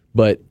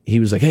 but he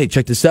was like, hey,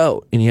 check this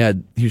out. And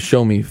he was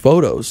showing me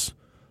photos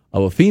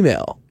of a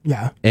female.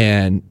 Yeah.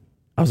 And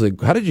I was like,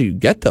 how did you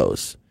get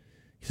those?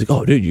 He's like,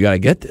 oh, dude, you got to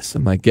get this.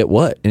 I'm like, get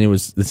what? And it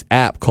was this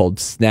app called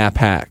Snap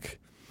Hack.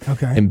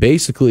 Okay. And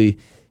basically,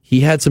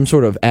 he had some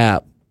sort of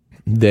app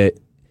that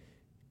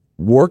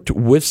worked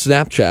with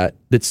Snapchat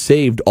that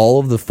saved all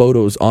of the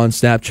photos on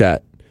Snapchat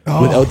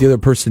without the other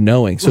person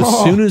knowing. So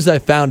as soon as I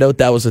found out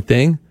that was a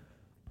thing,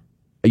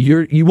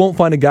 you won't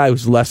find a guy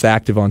who's less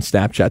active on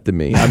Snapchat than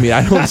me. I mean,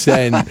 I don't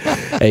send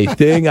a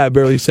thing. I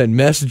barely send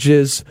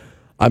messages.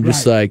 I'm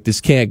just like,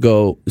 this can't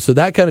go. So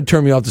that kind of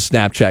turned me off the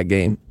Snapchat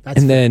game.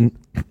 That's then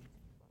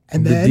the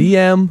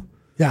DM,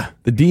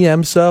 the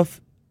DM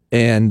stuff,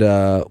 and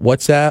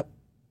WhatsApp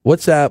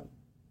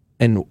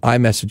and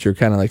iMessage are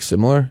kind of like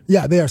similar.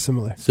 Yeah, they are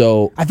similar.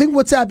 So I think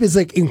WhatsApp is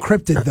like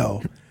encrypted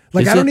though.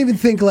 Like I don't even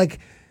think like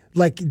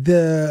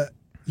the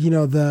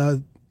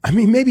I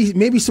mean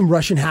maybe some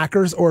Russian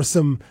hackers or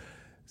some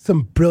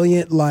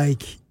brilliant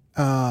like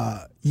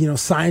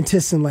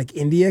scientists in like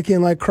India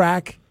can like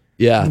crack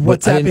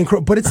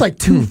WhatsApp but it's like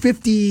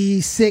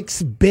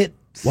 256-bit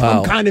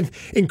some kind of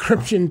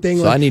encryption thing.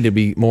 So I need to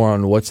be more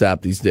on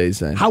WhatsApp these days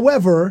then.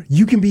 However,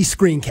 you can be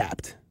screen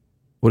capped.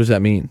 What does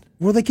that mean?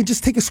 Well, they can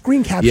just take a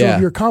screen capture of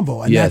your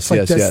convo, and that's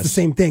the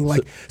same thing.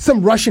 Like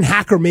some Russian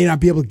hacker may not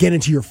be able to get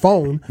into your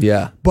phone,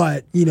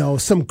 but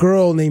some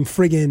girl named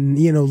friggin'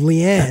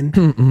 Leanne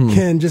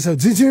can just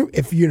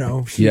if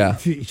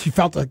she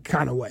felt a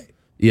kind of way.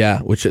 Yeah,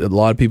 which a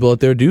lot of people out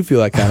there do feel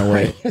that kind of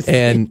way.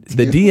 And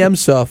the DM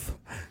stuff,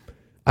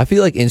 I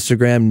feel like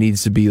Instagram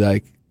needs to be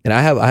like, and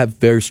I have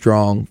very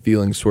strong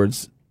feelings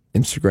towards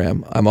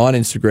Instagram. I'm on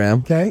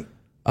Instagram. Okay,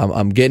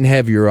 I'm getting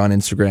heavier on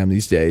Instagram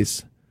these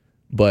days.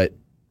 But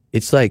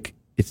it's like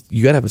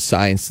you gotta have a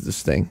science to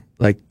this thing.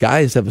 Like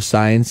guys have a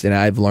science, and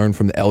I've learned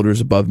from the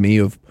elders above me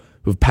who've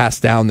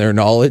passed down their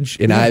knowledge,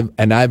 and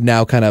I've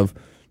now kind of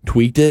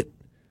tweaked it.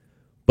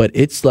 But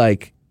it's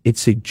like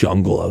it's a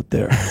jungle out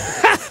there.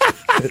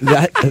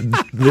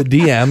 The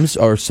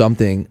DMs are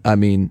something. I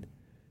mean,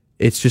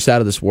 it's just out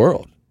of this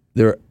world.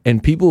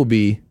 And people will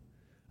be.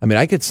 I mean,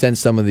 I could send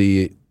some of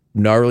the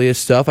gnarliest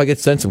stuff. I could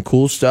send some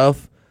cool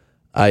stuff.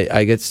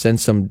 I get sent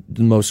some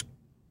the most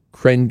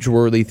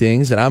cringeworthy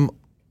things, and I'm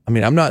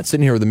not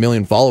sitting here with 1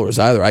 million followers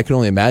either. I can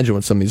only imagine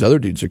what some of these other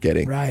dudes are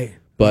getting. Right.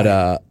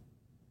 But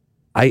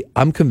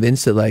I'm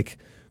convinced that like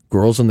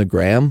girls on the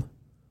gram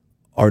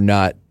are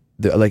not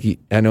like,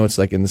 I know it's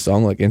like in the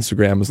song like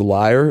Instagram is a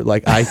liar.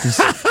 Like I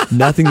just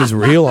nothing is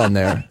real on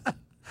there.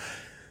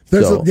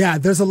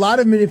 There's a lot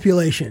of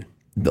manipulation.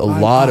 A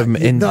lot of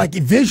like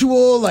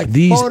visual, like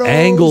these photos.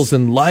 Angles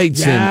and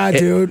lights. Yeah,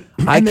 dude.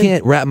 I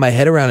can't wrap my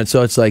head around it.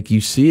 So it's like you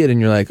see it and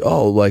you're like,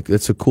 oh, like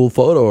it's a cool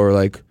photo, or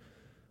like,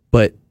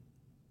 but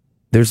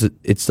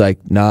it's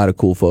like not a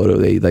cool photo.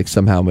 They like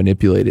somehow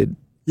manipulated.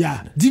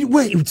 Yeah.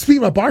 Wait,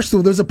 speaking about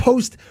Barstool, there's a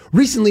post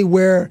recently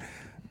where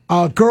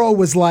a girl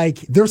was like,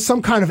 there's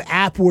some kind of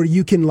app where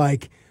you can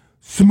like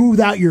smooth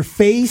out your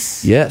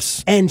face.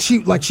 Yes. And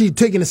she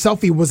taking a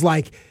selfie was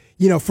like,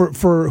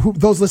 for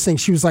those listening,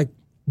 she was like,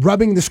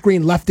 rubbing the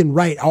screen left and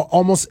right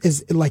almost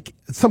is like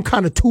some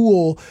kind of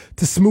tool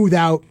to smooth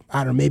out.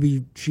 I don't know,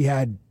 maybe she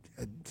had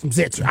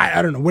zits.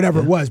 I don't know, whatever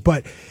it was.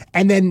 But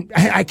and then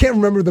I can't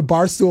remember the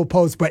Barstool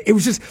post, but it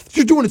was just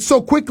she's doing it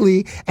so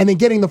quickly and then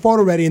getting the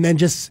photo ready and then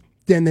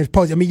there's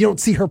post. I mean, you don't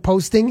see her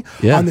posting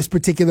on this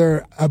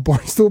particular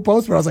Barstool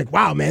post, but I was like,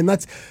 wow, man,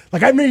 that's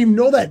like I didn't even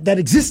know that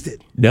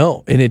existed.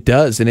 No, and it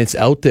does, and it's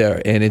out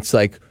there, and it's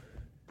like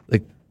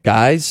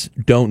guys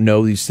don't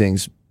know these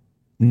things.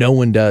 No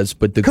one does,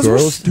 but the girls.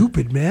 We're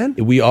stupid, man.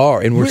 We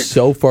are, and we're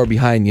so far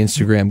behind the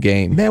Instagram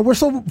game. Man, we're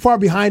so far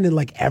behind in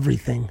like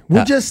everything.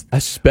 We're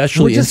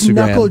especially we're just Instagram.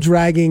 knuckle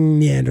dragging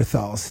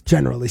Neanderthals,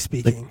 generally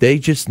speaking. Like, they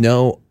just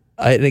know,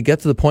 and it got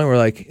to the point where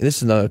like this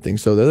is another thing.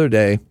 So the other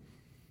day,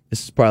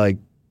 this is probably like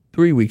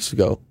 3 weeks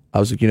ago, I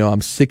was like,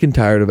 I'm sick and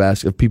tired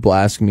of people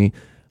asking me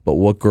about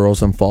what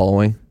girls I'm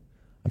following.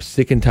 I'm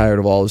sick and tired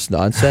of all this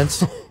nonsense.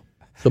 So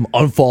I'm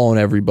unfollowing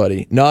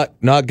everybody, not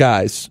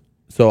guys.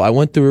 So I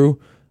went through.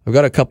 I've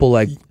got a couple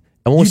like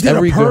almost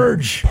every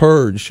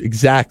purge.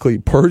 Exactly.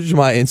 Purged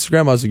my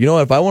Instagram. I was like,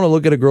 if I want to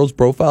look at a girl's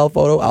profile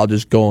photo, I'll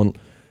just go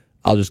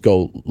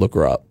look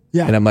her up.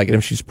 Yeah. And I'm like, and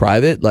if she's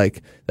private,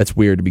 like that's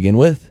weird to begin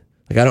with.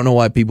 Like I don't know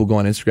why people go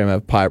on Instagram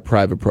and have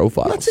private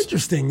profiles. That's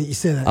interesting that you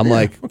say that. I'm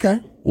like, okay.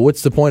 Well,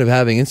 what's the point of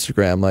having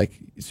Instagram? Like,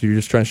 so you're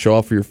just trying to show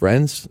off for your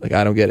friends? Like,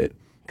 I don't get it.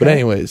 But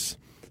anyways,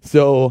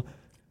 so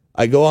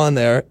I go on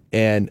there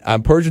and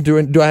I'm purging through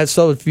it. Do I have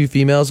still a few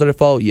females that I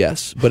follow?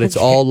 Yes. But it's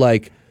all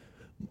like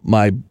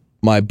my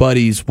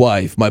buddy's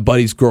wife, my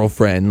buddy's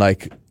girlfriend,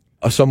 like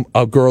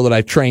a girl that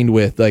I trained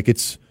with. Like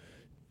it's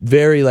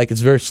very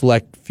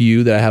select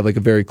few that I have like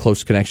a very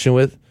close connection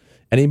with.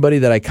 Anybody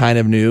that I kind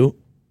of knew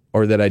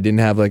or that I didn't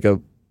have like a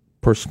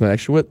personal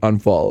connection with,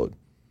 unfollowed.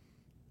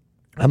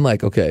 I'm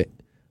like, okay,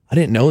 I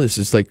didn't know this.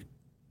 It's like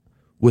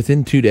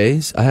within 2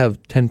 days, I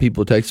have 10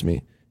 people text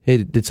me,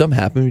 hey, did something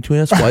happen between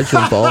us? Why'd you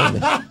unfollow me?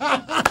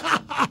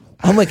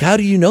 I'm like, how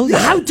do you know that?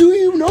 How do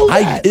you know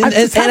that?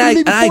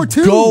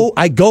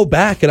 I go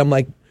back and I'm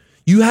like,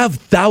 you have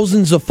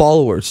thousands of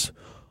followers.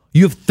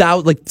 You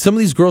have like some of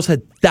these girls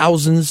have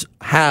thousands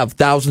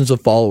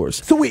of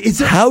followers. So wait,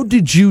 how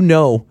did you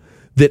know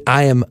that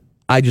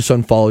I just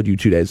unfollowed you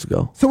 2 days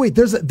ago? So wait,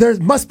 there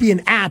must be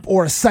an app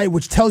or a site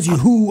which tells you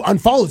who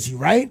unfollows you,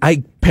 right?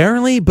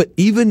 Apparently, but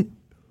even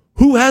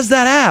who has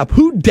that app?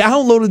 Who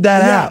downloaded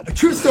that app?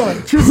 True story.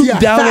 Who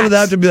downloaded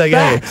that to be like,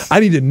 hey, I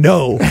need to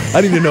know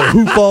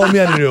who followed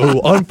me. I need to know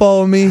who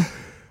unfollowed me.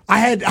 I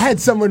had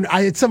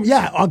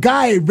a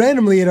guy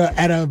randomly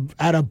at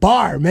a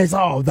bar, man.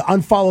 The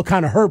unfollow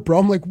kind of hurt, bro.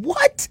 I'm like,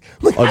 what?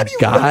 Like,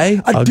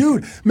 a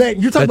dude,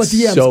 man. You're talking about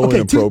DMs. So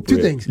okay, two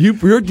inappropriate. things. Your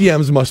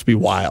DMs must be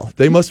wild.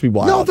 They must be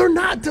wild. No, they're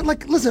not. They're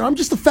like, listen, I'm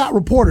just a fat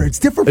reporter. It's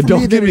different for me.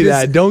 Don't give me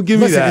that. Don't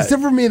give me that. It's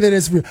different for me than it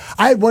is for you.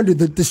 I had wondered.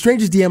 The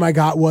strangest DM I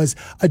got was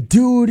a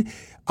dude,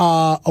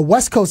 a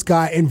West Coast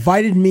guy,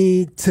 invited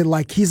me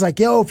to he's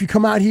like, yo, if you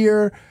come out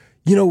here,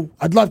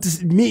 I'd love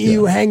to meet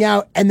you, hang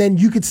out, and then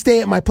you could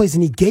stay at my place.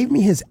 And he gave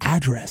me his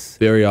address.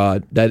 Very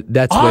odd.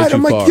 That's way too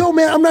I'm like, far. yo,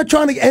 man, I'm not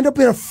trying to end up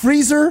in a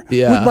freezer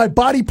with my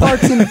body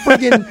parts in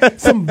friggin'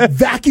 some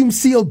vacuum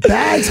sealed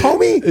bags,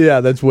 homie.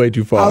 Yeah, that's way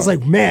too far. I was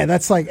like, man,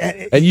 that's like...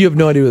 And you have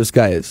no idea who this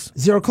guy is.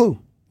 Zero clue.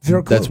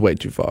 That's way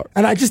too far.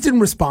 And I just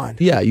didn't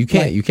respond. Yeah, you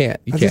can't. You can't.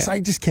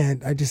 I just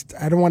can't.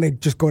 I don't want to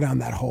just go down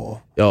that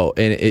hole. Oh,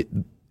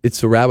 and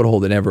it's a rabbit hole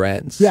that never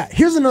ends. Yeah,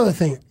 here's another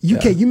thing.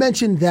 You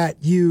mentioned that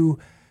you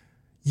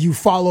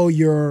follow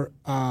your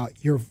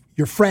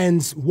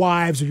friends'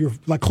 wives or your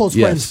close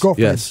friends'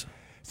 girlfriends. Yes.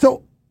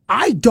 So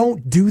I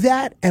don't do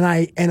that, and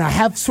I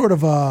have sort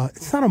of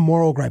it's not a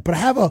moral gripe, but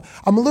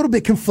I'm a little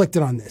bit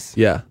conflicted on this.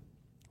 Yeah.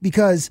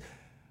 Because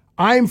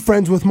I'm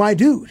friends with my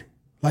dude.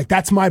 Like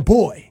that's my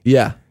boy.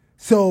 Yeah.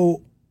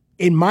 So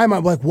in my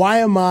mind, why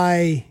am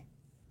I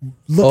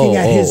looking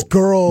at his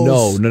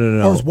girls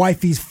no. or his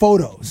wifey's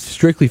photos?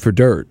 Strictly for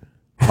dirt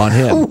on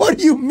him. What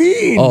do you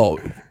mean? Oh,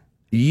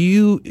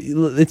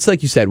 it's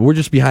like you said, we're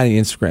just behind the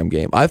Instagram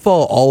game. I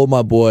follow all of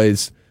my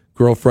boys'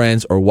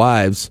 girlfriends or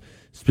wives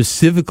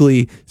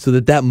specifically so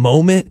that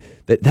moment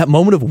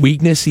of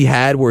weakness he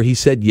had where he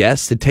said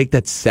yes to take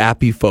that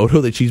sappy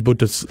photo that she's about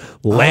to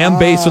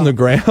lambaste on the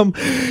gram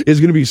is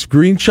going to be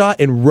screenshot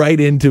and right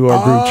into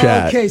our group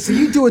chat. Okay, so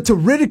you do it to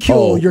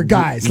ridicule your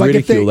guys.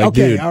 Ridicule,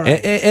 dude. All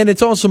right. And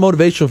it's also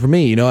motivational for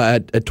me,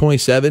 at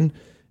 27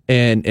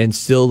 and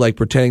still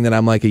pretending that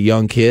I'm like a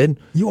young kid.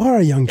 You are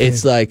a young kid.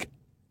 It's like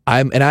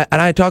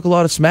I talk a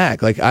lot of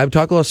smack. Like I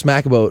talk a lot of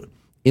smack about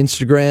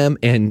Instagram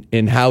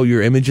and how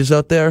your image is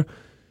out there.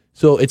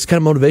 So it's kind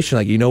of motivation.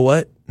 Like, you know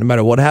what? No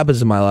matter what happens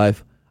in my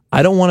life,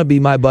 I don't want to be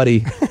my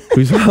buddy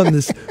who's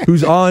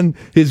on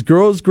his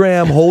girl's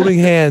gram holding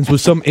hands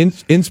with some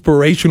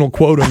inspirational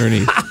quote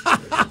underneath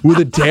with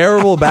a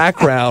terrible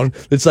background.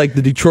 It's like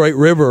the Detroit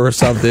River or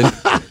something,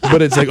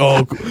 but it's like,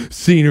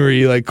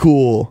 scenery, like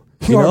cool.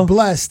 You are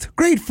blessed,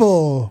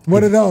 grateful.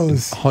 One of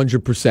those.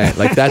 100%.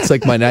 Like that's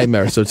like my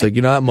nightmare. So it's like,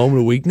 that moment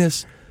of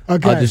weakness.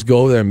 Okay. I'll just go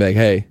over there and be like,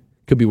 hey,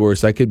 could be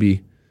worse. I could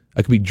be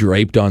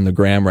draped on the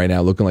gram right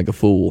now, looking like a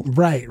fool.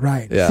 Right.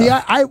 Yeah. See,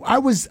 I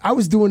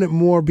was doing it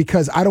more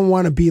because I don't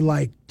want to be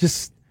I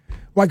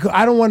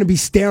don't want to be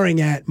staring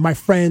at my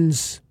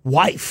friend's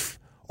wife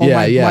or Yeah,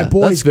 my yeah.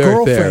 boy's That's very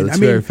girlfriend. fair. That's I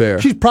mean, very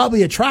fair. she's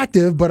probably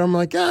attractive, but I'm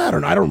like, I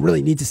don't know. I don't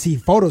really need to see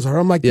photos of her.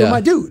 I'm like, Yeah. you're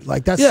my dude.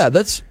 Like that's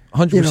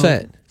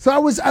 100%. So I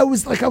was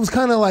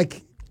kind of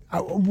like,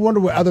 I wonder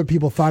what other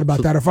people thought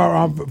about that.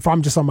 If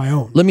I'm just on my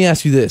own. Let me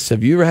ask you this: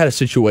 have you ever had a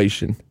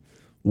situation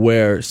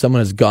where someone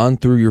has gone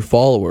through your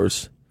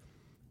followers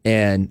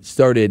and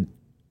started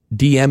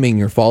DMing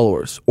your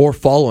followers or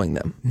following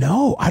them?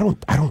 No, I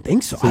don't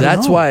think so. So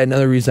that's why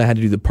another reason I had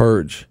to do the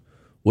purge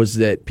was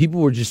that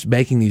people were just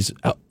making these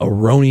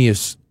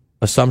erroneous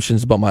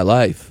assumptions about my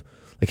life.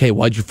 Like, hey,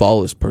 why'd you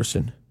follow this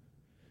person?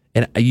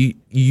 And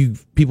you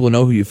people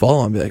know who you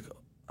follow and be like,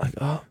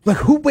 oh. Like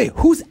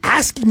who's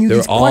asking you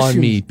these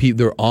questions?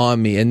 They're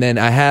on me. And then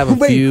I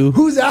have a few.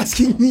 Who's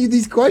asking me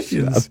these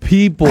questions?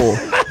 People,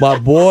 my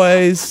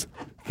boys,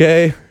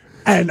 okay?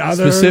 And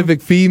other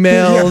specific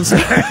females.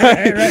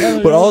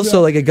 But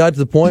also, like, it got to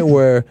the point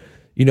where,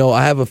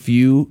 I have a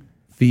few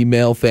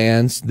female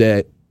fans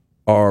that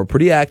are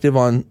pretty active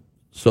on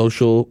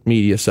social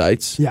media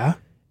sites. Yeah.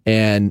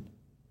 And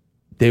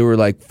they were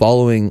like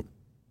following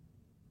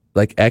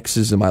like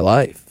exes in my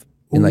life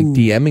and like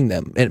DMing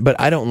them. But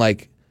I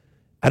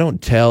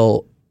don't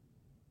tell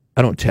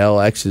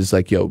exes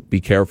like, yo, be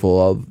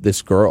careful of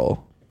this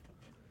girl.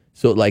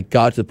 So it like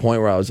got to the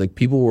point where I was like,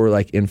 people were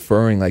like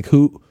inferring like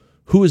who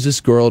is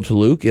this girl to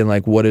Luke and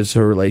like what is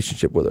her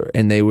relationship with her?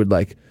 And they would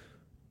like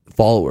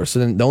follow her. So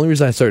then the only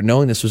reason I started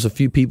knowing this was a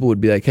few people would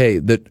be like, hey,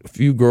 the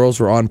few girls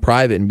were on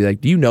private and be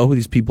like, do you know who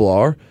these people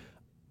are?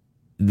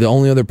 The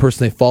only other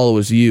person they follow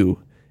is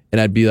you.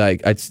 And I'd be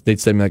like, they'd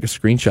send me like a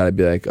screenshot. I'd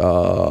be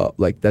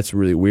like, that's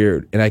really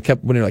weird. And I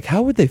kept wondering, like,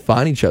 how would they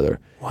find each other?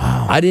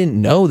 Wow. I didn't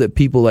know that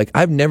people, like,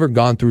 I've never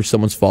gone through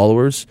someone's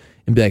followers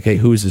and be like, hey,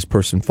 who is this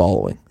person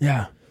following?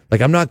 Yeah.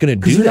 Like, I'm not going to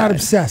do that. Because you're not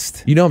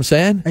obsessed. You know what I'm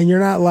saying? And you're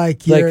not like,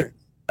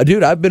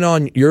 dude, I've been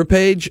on your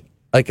page.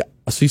 Like,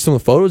 I see some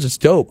of the photos. It's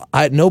dope.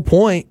 At no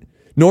point,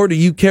 nor do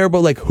you care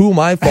about, like, who am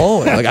I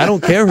following? Like, I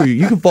don't care who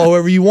you can follow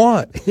whoever you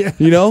want. Yeah.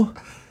 You know?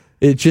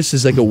 It just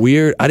is like a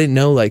weird, I didn't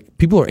know, like,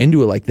 people are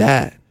into it like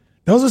that.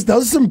 Those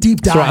are some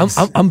deep dives.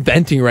 So I'm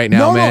venting right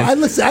now, man. I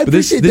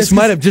appreciate this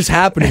might have just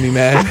happened to me,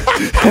 man.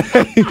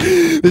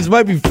 This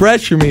might be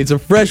fresh for me. It's a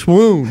fresh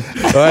wound.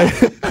 All right.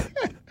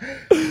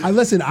 I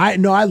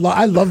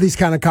love these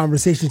kind of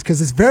conversations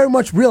because it's very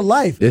much real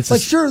life. There's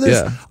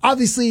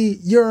obviously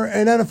you're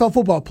an NFL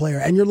football player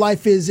and your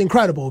life is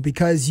incredible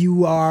because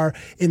you are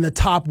in the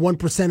top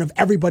 1% of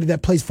everybody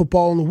that plays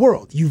football in the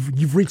world.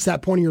 You've reached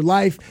that point in your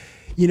life.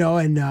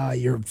 And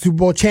you're a Super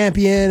Bowl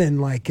champion,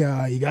 and like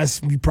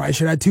you probably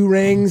should have 2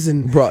 rings,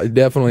 and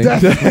definitely. You can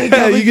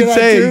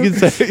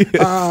say,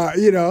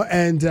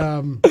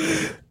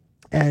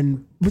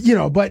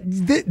 but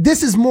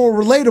this is more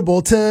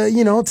relatable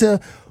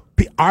to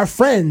our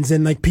friends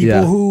and like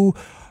people who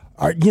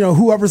are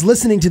whoever's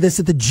listening to this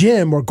at the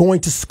gym or going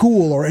to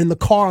school or in the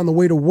car on the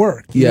way to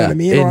work. You know what I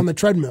mean, or on the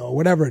treadmill, or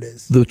whatever it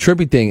is. The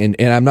trippy thing,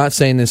 and I'm not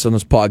saying this on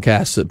this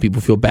podcast so that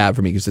people feel bad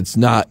for me because it's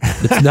not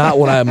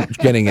what I'm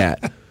getting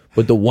at.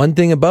 But the one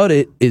thing about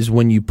it is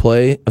when you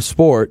play a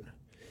sport,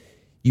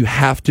 you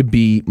have to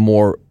be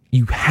more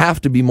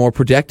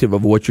protective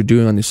of what you're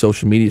doing on these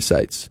social media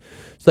sites.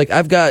 It's like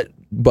I've got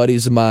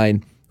buddies of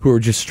mine who are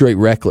just straight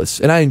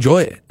reckless, and I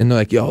enjoy it. And they're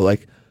like, yo,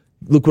 like,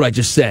 look what I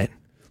just sent.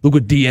 Look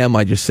what DM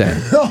I just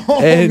sent.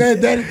 And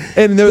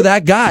they're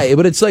that guy.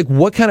 But it's like,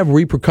 what kind of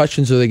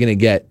repercussions are they going to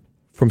get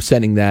from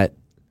sending that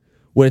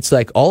when it's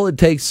like all it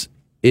takes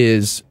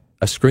is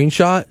a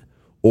screenshot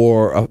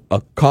or a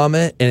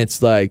comment and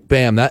it's like,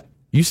 bam, that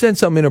you send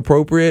something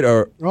inappropriate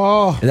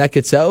and that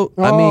gets out?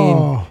 I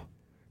mean,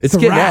 it's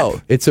getting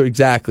out.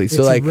 Exactly.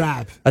 So like,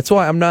 that's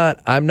why I'm not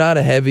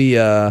a heavy...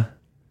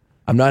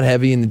 I'm not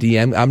heavy in the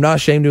DM. I'm not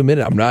ashamed to admit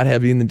it. I'm not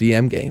heavy in the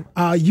DM game.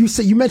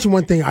 You mentioned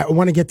one thing. I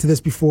want to get to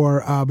this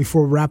before we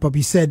wrap up.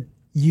 You said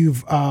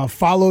you've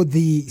followed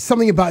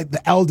something about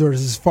the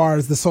elders as far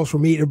as the social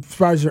media, as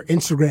far as your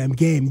Instagram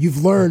game.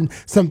 You've learned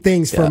some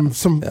things from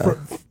some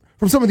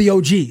of the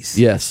OGs.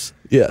 Yes.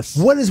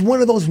 What is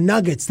one of those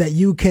nuggets that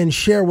you can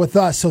share with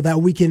us so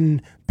that we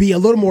can be a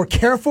little more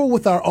careful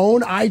with our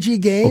own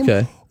IG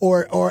game,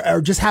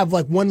 or just have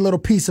like one little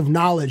piece of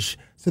knowledge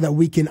so that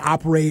we can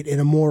operate in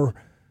a more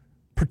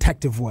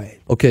protective way?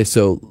 Okay,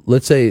 so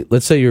let's say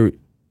you're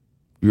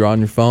on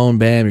your phone,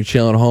 bam, you're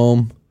chilling at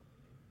home.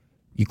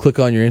 You click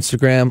on your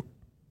Instagram,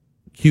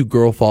 cute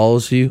girl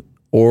follows you,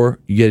 or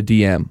you get a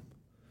DM.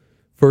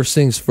 First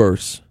things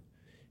first,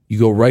 you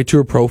go right to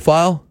her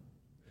profile,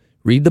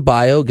 read the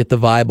bio, get the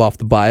vibe off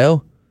the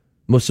bio.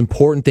 Most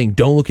important thing,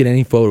 don't look at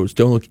any photos.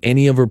 Don't look at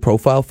any of her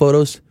profile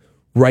photos.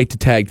 Right to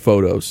tagged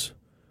photos.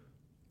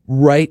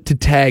 Right to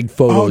tag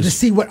photos. Oh, to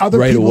see what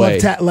other people have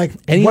tagged, like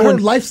what her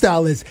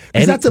lifestyle is.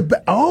 Because that's a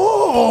better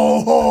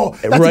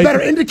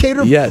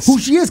indicator of who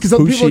she is. Because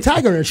other people are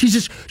tagging her. She's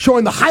just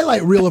showing the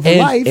highlight reel of her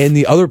life. And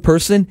the other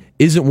person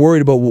isn't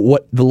worried about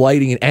what the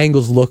lighting and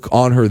angles look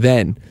on her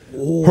then.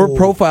 Her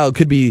profile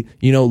could be,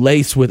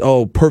 laced with,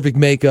 perfect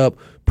makeup,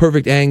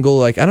 perfect angle.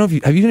 Like, I don't know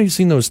have you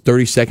seen those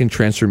 30-second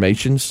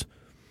transformations?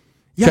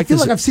 Yeah, I feel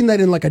like I've seen that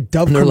in like a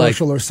Dove And they're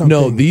commercial like, or something.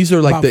 No, these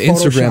are like about the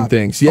Instagram Photoshop.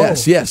 things.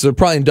 Yes, yes. They're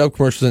probably in Dove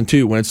commercials then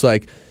too, when it's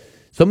like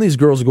some of these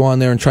girls go on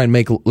there and try and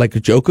make like a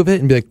joke of it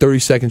and be like 30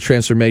 seconds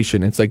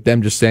transformation. It's like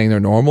them just saying they're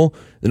normal.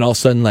 Then all of a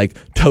sudden, like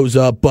toes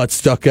up, butt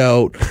stuck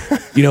out,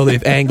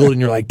 they've angled and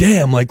you're like,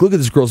 damn, like look at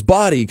this girl's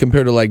body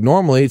compared to like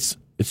normally it's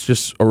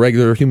just a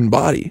regular human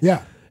body.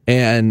 Yeah.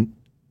 And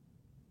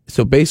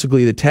so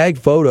basically the tag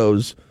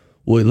photos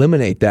will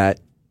eliminate that.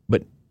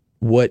 But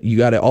what you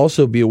got to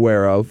also be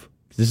aware of,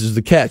 this is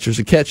the catch, there's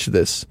a catch to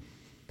this,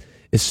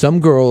 is some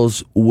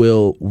girls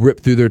will rip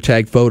through their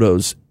tag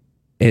photos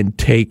and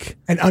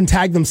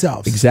untag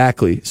themselves.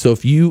 Exactly. So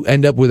if you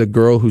end up with a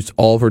girl who's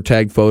all of her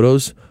tag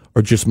photos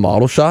are just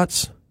model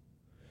shots,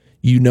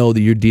 you know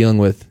that you're dealing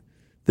with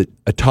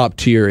a top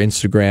tier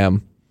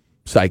Instagram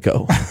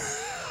psycho.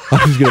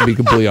 I'm just going to be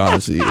completely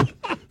honest with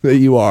you. That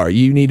you are.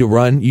 You need to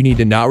run. You need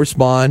to not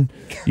respond.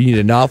 You need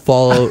to not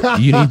follow.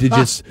 You need to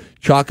just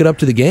chalk it up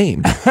to the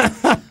game.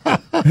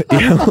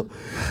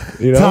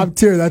 You know? Top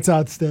tier. That's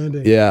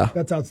outstanding. Yeah.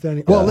 That's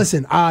outstanding. Well,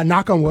 listen,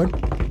 knock on wood.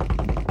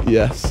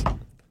 Yes.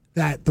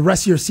 That the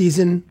rest of your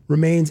season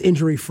remains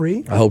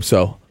injury-free. I hope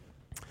so.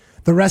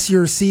 The rest of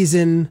your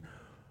season,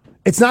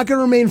 it's not going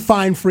to remain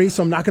fine-free,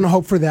 so I'm not going to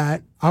hope for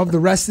that. I hope the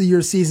rest of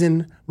your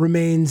season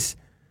remains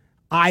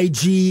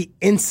IG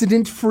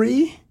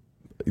incident-free.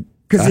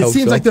 Because it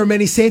seems like there are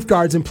many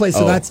safeguards in place,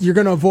 so you're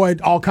going to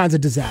avoid all kinds of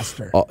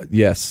disaster.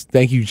 Yes.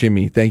 Thank you,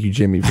 Jimmy. Thank you,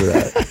 Jimmy, for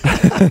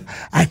that.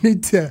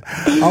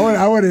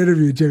 I want to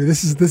interview Jimmy.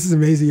 This is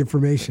amazing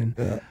information.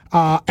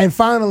 Yeah. And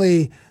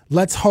finally,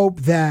 let's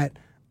hope that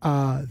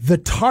the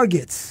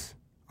targets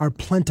are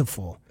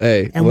plentiful.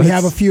 And we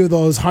have a few of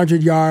those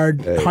 100-yard,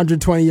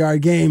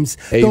 120-yard games.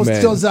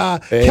 Amen. Those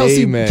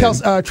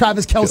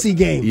Travis Kelce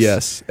games.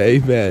 Yes.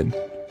 Amen.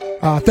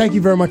 Thank you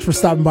very much for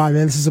stopping by,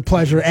 man. This is a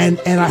pleasure. And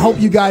I hope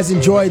you guys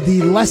enjoyed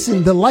the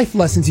life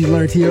lessons you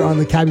learned here on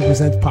the Cabby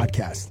Presents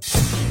podcast.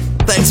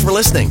 Thanks for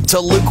listening to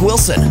Luke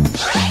Willson.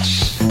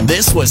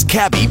 This was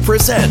Cabby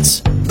Presents,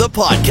 the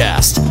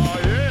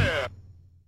podcast.